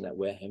conversation that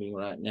we're having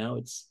right now,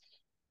 it's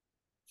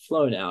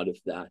flown out of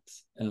that.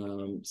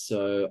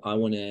 So I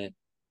want to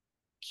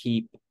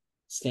keep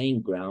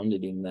staying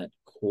grounded in that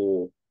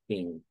core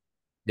thing,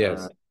 uh,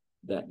 Yes.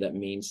 that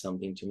means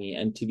something to me,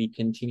 and to be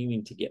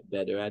continuing to get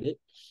better at it,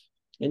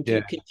 and to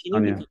Yeah.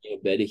 continue to Anya. be a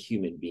better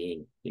human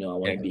being. I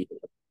want Yeah. to be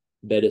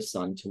a better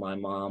son to my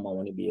mom. I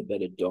want to be a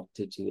better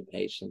doctor to the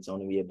patients. I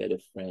want to be a better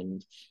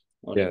friend.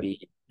 I want to Yeah.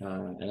 be,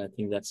 and I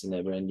think that's a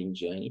never-ending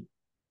journey.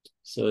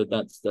 So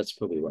that's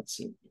probably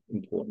what's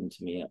important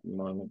to me at the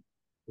moment.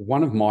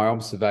 One of my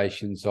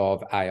observations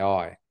of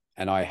AI,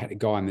 and I had a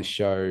guy on the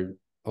show,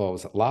 or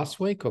was it last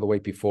week or the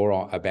week before,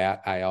 about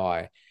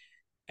AI,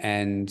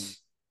 and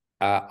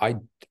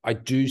I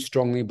do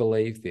strongly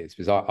believe this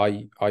because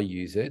I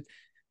use it,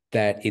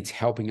 that it's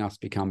helping us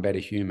become better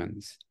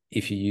humans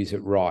if you use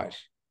it right.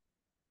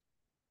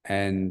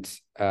 And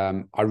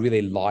I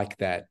really like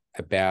that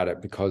about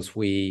it, because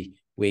we're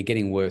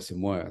getting worse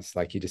and worse.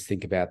 Like, you just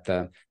think about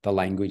the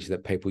language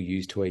that people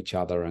use to each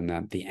other,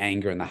 and the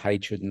anger and the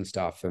hatred and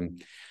stuff,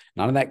 and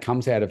none of that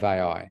comes out of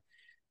AI,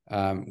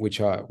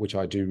 which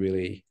I do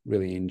really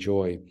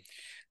enjoy.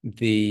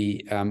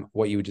 The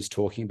what you were just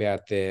talking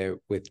about there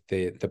with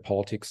the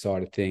politics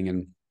side of thing,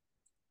 and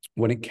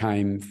when it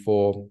came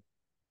for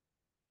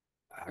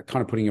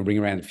kind of putting a ring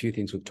around a few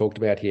things we've talked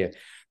about here,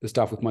 the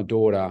stuff with my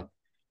daughter,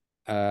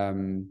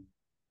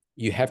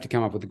 you have to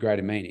come up with a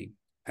greater meaning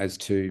as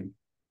to,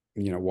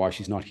 why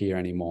she's not here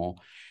anymore.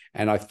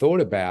 And I thought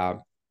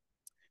about,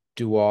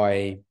 do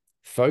I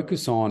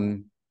focus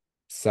on,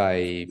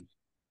 say,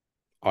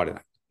 I don't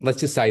know,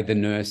 let's just say the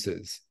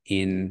nurses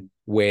in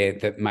where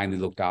that mainly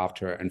looked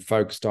after her, and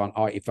focused on,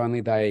 oh, if only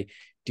they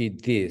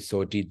did this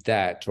or did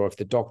that, or if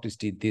the doctors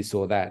did this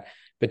or that.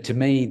 But to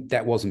me,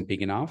 that wasn't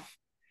big enough.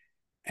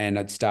 And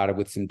I'd started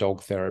with some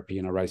dog therapy,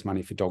 and I raised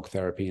money for dog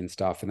therapy and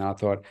stuff. And then I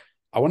thought,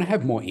 I want to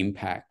have more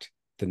impact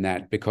than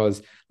that,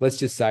 because let's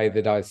just say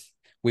that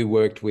we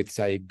worked with,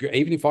 say,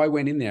 even if I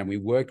went in there and we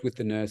worked with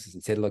the nurses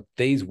and said, look,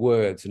 these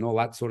words and all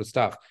that sort of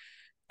stuff,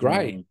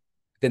 great.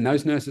 Then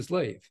those nurses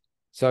leave.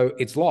 So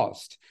it's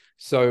lost.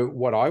 So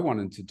what I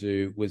wanted to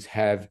do was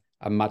have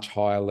a much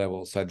higher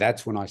level. So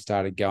that's when I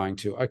started going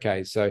to,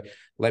 okay, so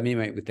let me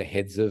meet with the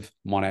heads of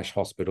Monash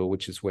Hospital,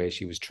 which is where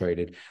she was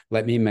treated.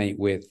 Let me meet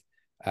with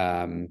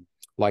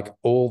like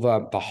all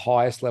the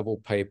highest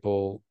level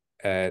people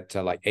at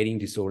like Eating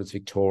Disorders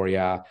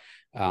Victoria,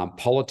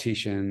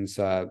 politicians.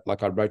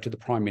 Like, I wrote to the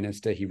Prime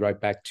Minister, he wrote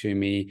back to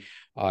me.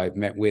 I've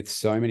met with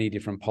so many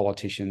different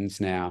politicians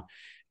now,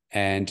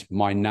 and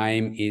my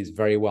name is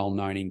very well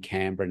known in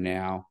Canberra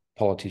now.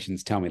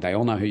 Politicians tell me, they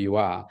all know who you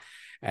are.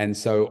 And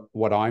so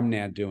what I'm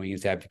now doing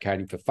is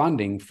advocating for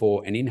funding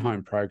for an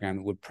in-home program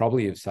that would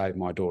probably have saved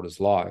my daughter's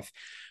life.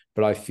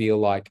 But I feel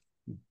like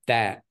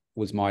that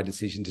was my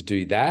decision to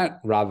do that,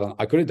 rather than,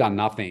 I could have done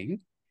nothing,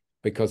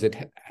 because it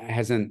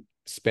hasn't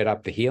sped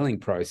up the healing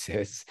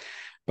process.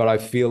 But I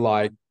feel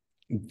like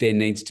there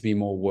needs to be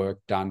more work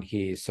done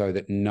here, so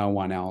that no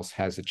one else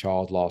has a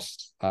child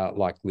lost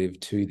like Liv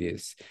to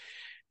this.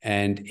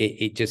 And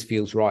it just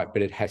feels right,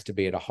 but it has to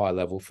be at a high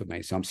level for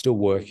me. So I'm still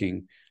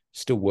working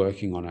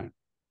on it.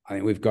 I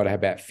think we've got to have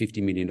about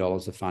 $50 million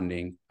of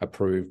funding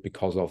approved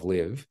because of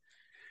Liv,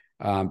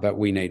 but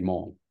we need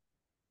more.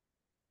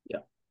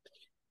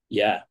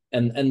 Yeah,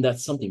 and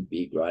that's something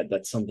big, right?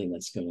 That's something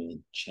that's going to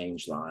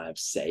change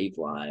lives, save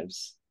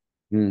lives,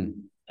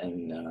 and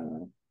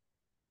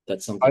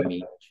that's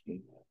something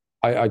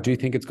I do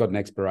think it's got an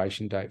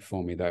expiration date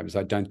for me, though, because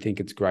I don't think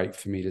it's great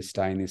for me to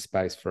stay in this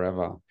space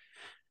forever.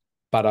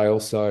 But I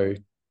also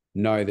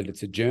know that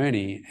it's a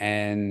journey,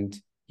 and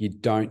you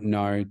don't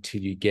know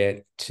till you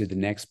get to the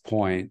next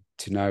point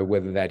to know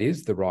whether that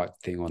is the right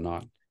thing or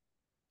not.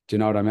 Do you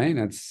know what I mean?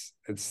 It's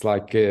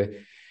like,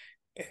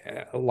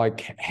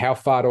 how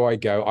far do I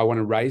go? I want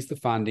to raise the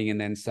funding and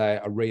then say,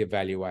 I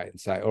reevaluate and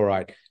say, all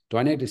right, do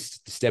I need to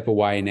step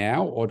away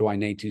now, or do I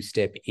need to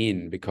step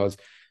in? Because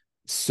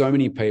so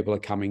many people are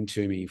coming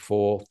to me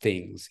for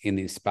things in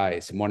this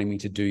space and wanting me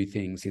to do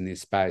things in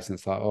this space. And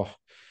it's like, oh,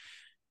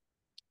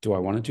 do I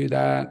want to do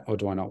that, or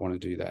do I not want to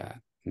do that?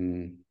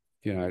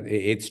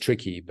 It's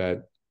tricky,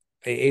 but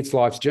it's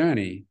life's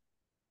journey,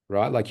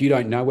 right? Like, you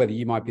don't know whether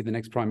you might be the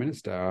next prime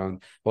minister,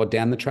 or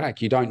down the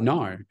track. You don't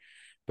know.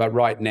 But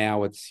right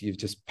now, you've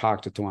just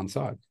parked it to one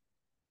side.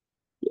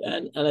 Yeah,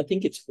 and I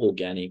think it's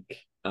organic.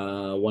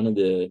 One of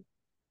the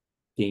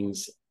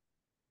things,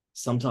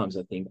 sometimes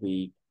I think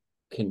we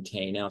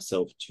contain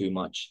ourselves too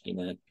much in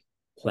a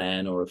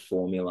plan or a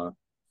formula,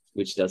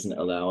 which doesn't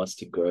allow us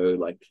to grow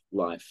like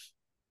life.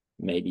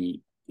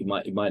 Maybe it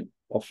might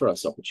offer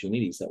us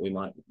opportunities that we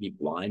might be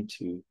blind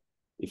to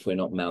if we're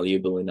not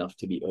malleable enough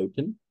to be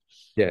open.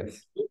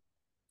 Yes.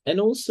 And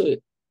also,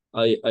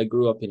 I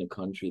grew up in a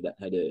country that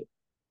had a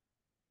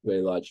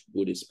very large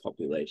Buddhist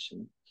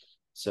population.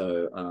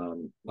 So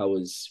I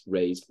was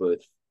raised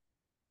both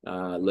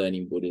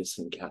learning Buddhist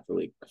and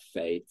Catholic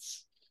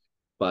faiths.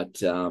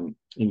 But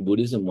in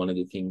Buddhism, one of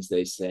the things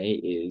they say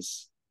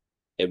is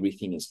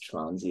everything is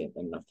transient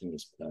and nothing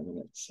is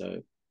permanent.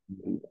 So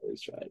that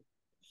was right.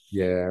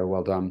 Yeah,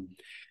 well done.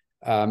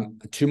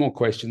 Two more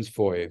questions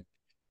for you.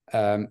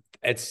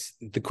 It's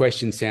the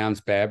question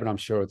sounds bad, but I'm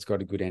sure it's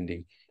got a good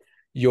ending.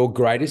 Your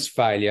greatest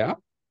failure,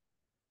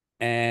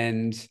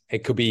 and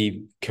it could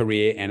be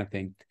career,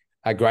 anything.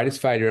 A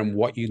greatest failure and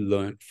what you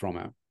learned from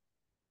it.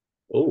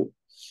 Oh,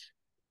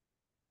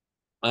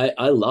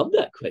 I love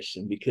that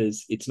question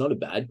because it's not a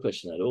bad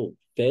question at all.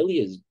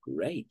 Failure is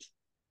great.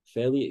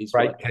 Failure is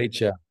Great what,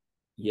 teacher.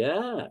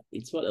 yeah,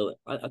 it's what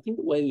I think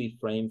the way we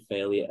frame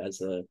failure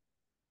as a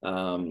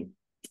um,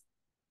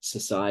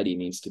 society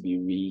needs to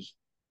be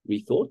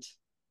rethought.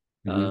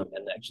 Mm-hmm.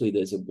 And actually,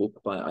 there's a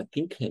book by, I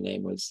think her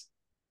name was,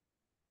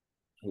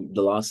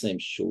 the last name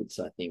Schultz,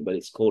 I think, but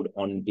it's called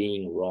On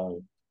Being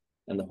Wrong.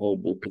 And the whole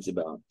book is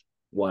about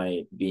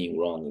why being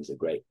wrong is a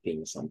great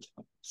thing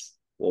sometimes,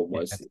 or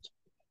most of the time.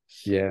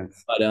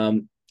 Yes. But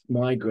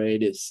my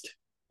greatest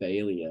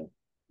failure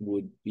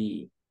would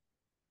be,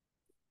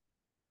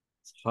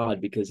 it's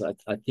hard because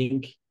I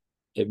think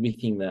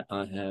everything that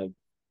I have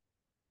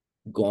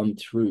gone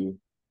through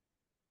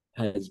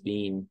has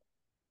been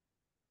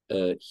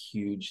a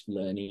huge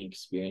learning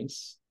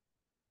experience,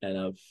 and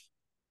I've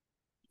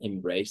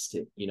embraced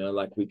it. You know,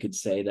 like we could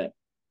say that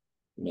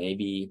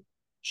maybe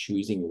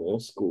choosing law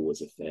school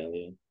was a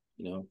failure.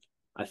 You know,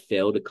 I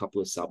failed a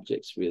couple of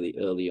subjects really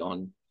early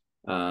on.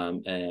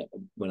 And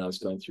when I was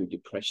going through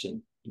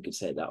depression, you could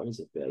say that was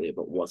a failure,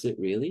 but was it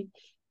really?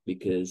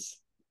 Because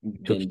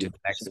It took then you to the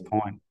next depression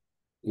point.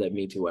 led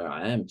me to where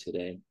I am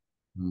today.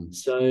 Mm.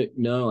 So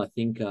no, I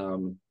think I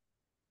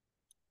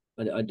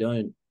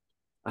don't.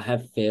 I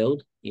have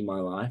failed in my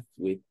life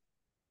with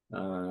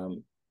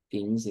um,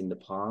 things in the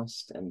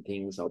past and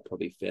things I'll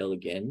probably fail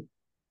again.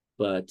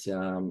 But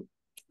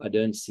I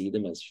don't see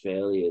them as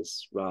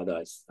failures.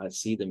 Rather, I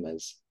see them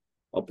as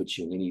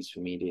opportunities for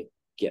me to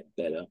get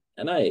better.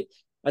 And I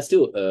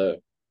still err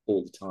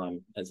all the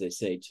time, as they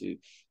say, to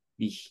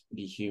be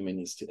human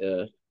is to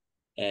err.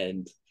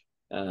 And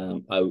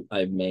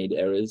I've made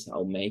errors.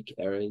 I'll make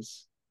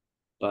errors.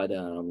 But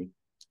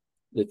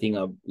the thing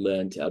I've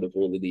learned out of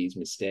all of these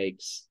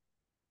mistakes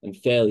and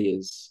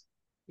failures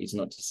is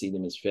not to see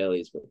them as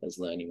failures, but as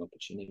learning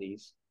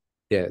opportunities.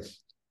 Yes.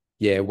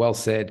 Yeah, well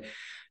said.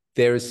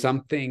 There is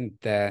something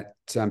that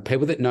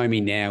people that know me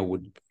now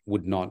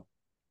would not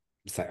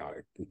say, "Oh,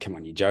 come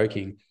on, you're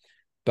joking."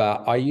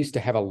 But I used to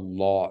have a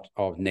lot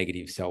of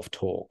negative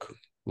self-talk.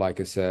 Like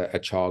as a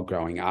child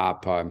growing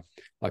up, I'm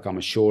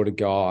a shorter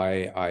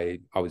guy.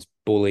 I was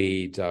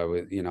bullied.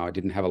 I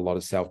didn't have a lot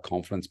of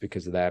self-confidence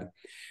because of that.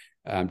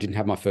 Didn't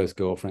have my first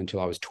girlfriend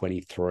until I was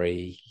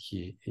 23.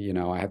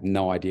 I had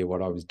no idea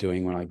what I was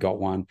doing when I got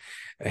one,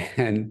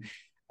 and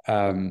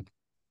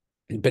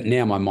but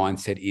now my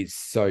mindset is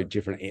so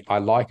different. I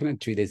liken it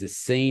to there's a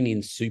scene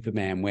in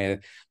Superman where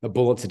the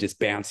bullets are just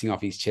bouncing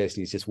off his chest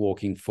and he's just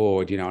walking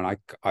forward, and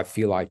I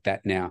feel like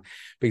that now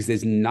because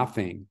there's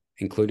nothing,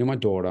 including my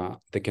daughter,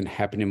 that can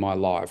happen in my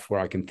life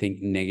where I can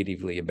think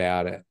negatively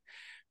about it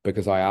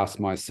because I ask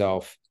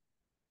myself,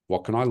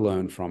 what can I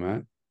learn from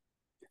it?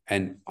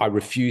 And I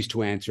refuse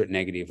to answer it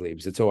negatively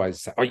because it's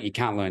always, oh, you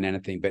can't learn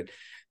anything. But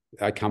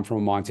I come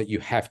from a mindset, you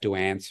have to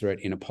answer it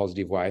in a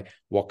positive way.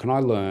 What can I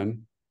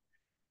learn?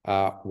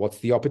 What's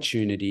the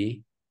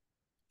opportunity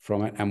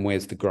from it, and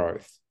where's the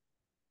growth?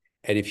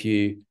 And if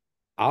you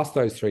ask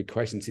those three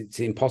questions, it's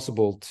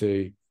impossible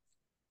to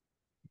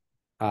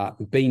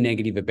be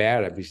negative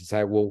about it. You should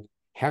say, well,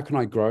 how can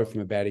I grow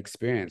from a bad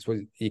experience?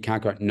 Well, you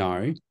can't go,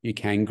 no, you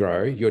can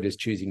grow. You're just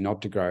choosing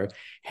not to grow.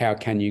 How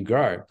can you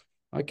grow?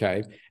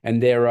 Okay.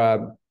 And there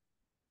are,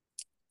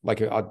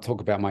 like I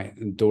talk about my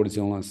daughter's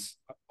illness.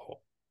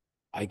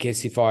 I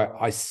guess if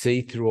I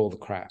see through all the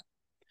crap,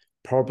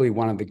 probably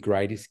one of the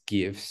greatest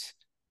gifts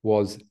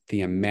was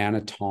the amount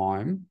of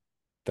time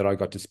that I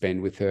got to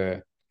spend with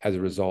her as a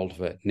result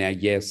of it. Now,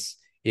 yes,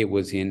 it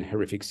was in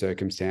horrific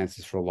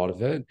circumstances for a lot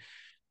of it,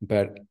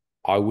 but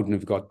I wouldn't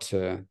have got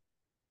to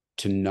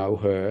know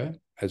her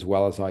as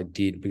well as I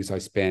did because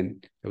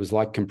it was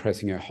like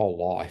compressing her whole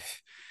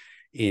life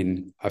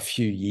in a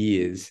few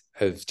years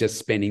of just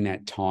spending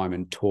that time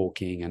and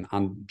talking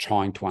and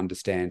trying to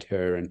understand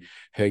her and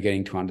her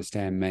getting to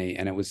understand me.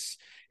 And it was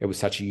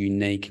such a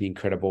unique and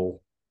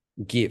incredible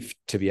gift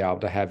to be able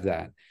to have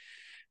that.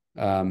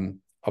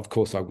 Of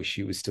course, I wish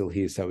she was still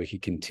here so we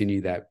could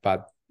continue that,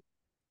 but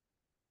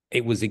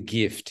it was a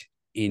gift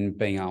in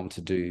being able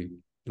to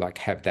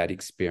have that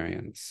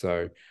experience.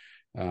 So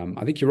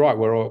I think you're right.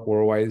 We're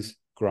always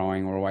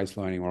growing, we're always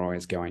learning, we're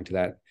always going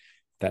to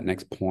that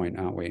next point,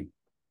 aren't we?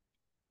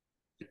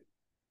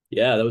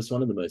 Yeah, that was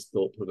one of the most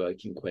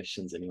thought-provoking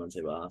questions anyone's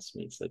ever asked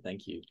me. So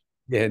thank you.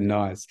 Yeah,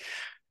 nice.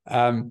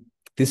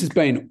 This has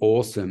been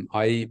awesome.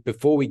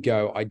 Before we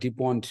go, I did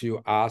want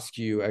to ask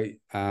you.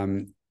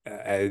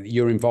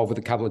 You're involved with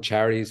a couple of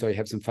charities, or you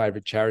have some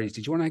favorite charities.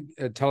 Did you want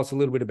to tell us a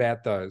little bit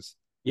about those?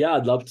 Yeah,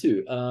 I'd love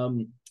to.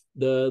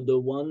 The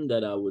one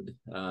that I would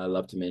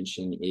love to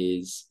mention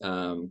is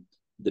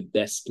the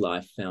Best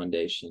Life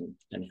Foundation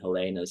and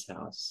Helena's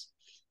House.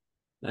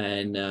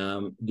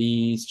 And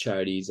these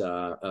charities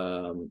are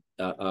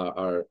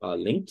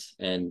linked,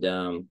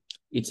 and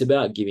it's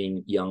about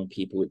giving young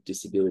people with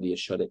disability a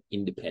shot at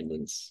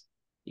independence.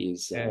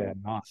 It's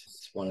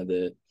one of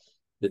the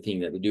thing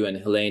that they do. And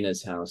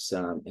Helena's House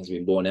has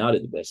been born out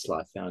of the Best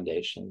Life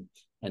Foundation.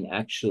 And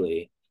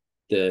actually,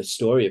 the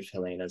story of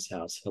Helena's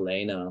House,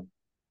 Helena's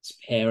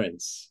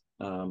parents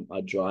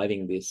are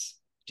driving this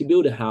to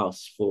build a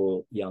house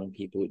for young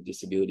people with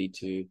disability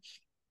to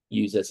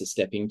use as a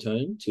stepping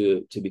stone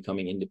to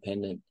becoming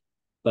independent.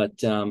 But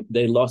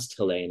they lost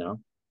Helena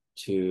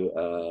to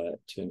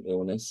an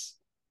illness,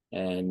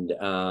 and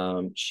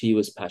she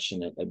was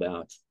passionate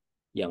about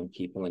young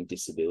people and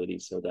disability.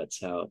 So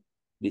that's how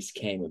this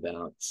came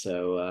about.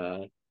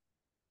 So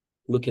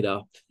look it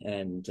up.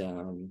 And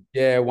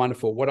yeah,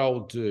 wonderful. What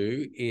I'll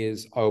do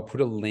is I'll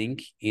put a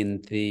link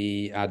in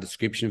the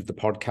description of the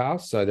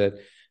podcast so that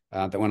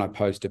that when I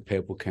post it,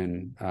 people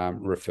can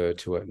refer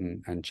to it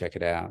and check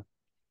it out.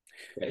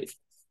 Great.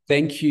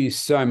 Thank you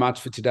so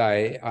much for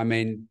today. I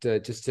mean,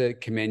 just to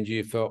commend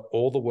you for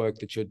all the work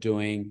that you're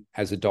doing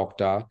as a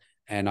doctor.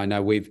 And I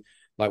know we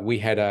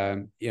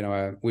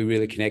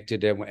really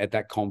connected at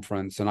that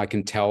conference, and I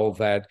can tell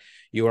that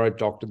you are a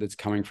doctor that's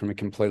coming from a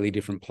completely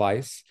different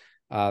place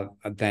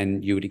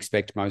than you would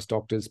expect most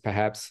doctors,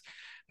 perhaps.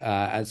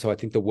 And so I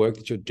think the work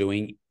that you're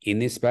doing in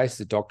this space as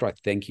a doctor, I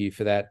thank you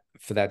for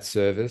that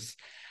service.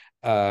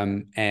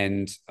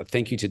 And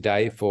thank you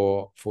today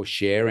for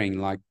sharing,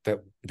 like, that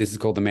this is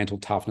called the Mental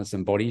Toughness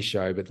and Body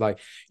Show, but like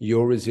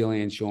your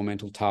resilience, your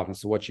mental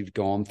toughness, what you've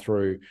gone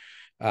through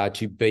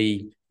to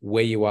be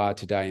where you are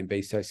today and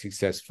be so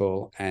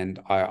successful. And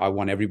I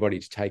want everybody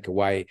to take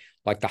away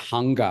like the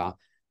hunger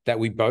that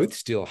we both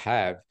still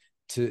have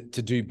to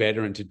do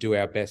better and to do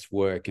our best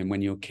work. And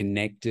when you're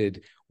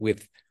connected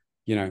with,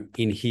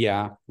 in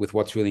here with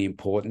what's really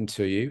important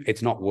to you,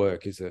 it's not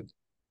work, is it?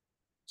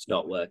 It's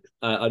not work.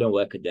 I don't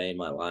work a day in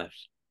my life.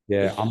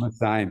 Yeah, I'm the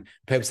same.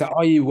 People say,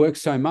 "Oh, you work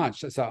so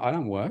much." So I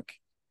don't work.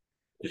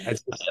 I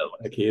don't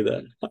work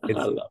either. I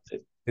love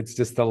it. It's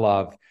just the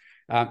love.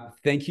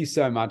 Thank you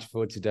so much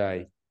for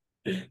today.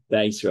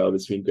 Thanks, Rob.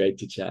 It's been great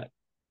to chat.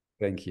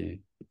 Thank you.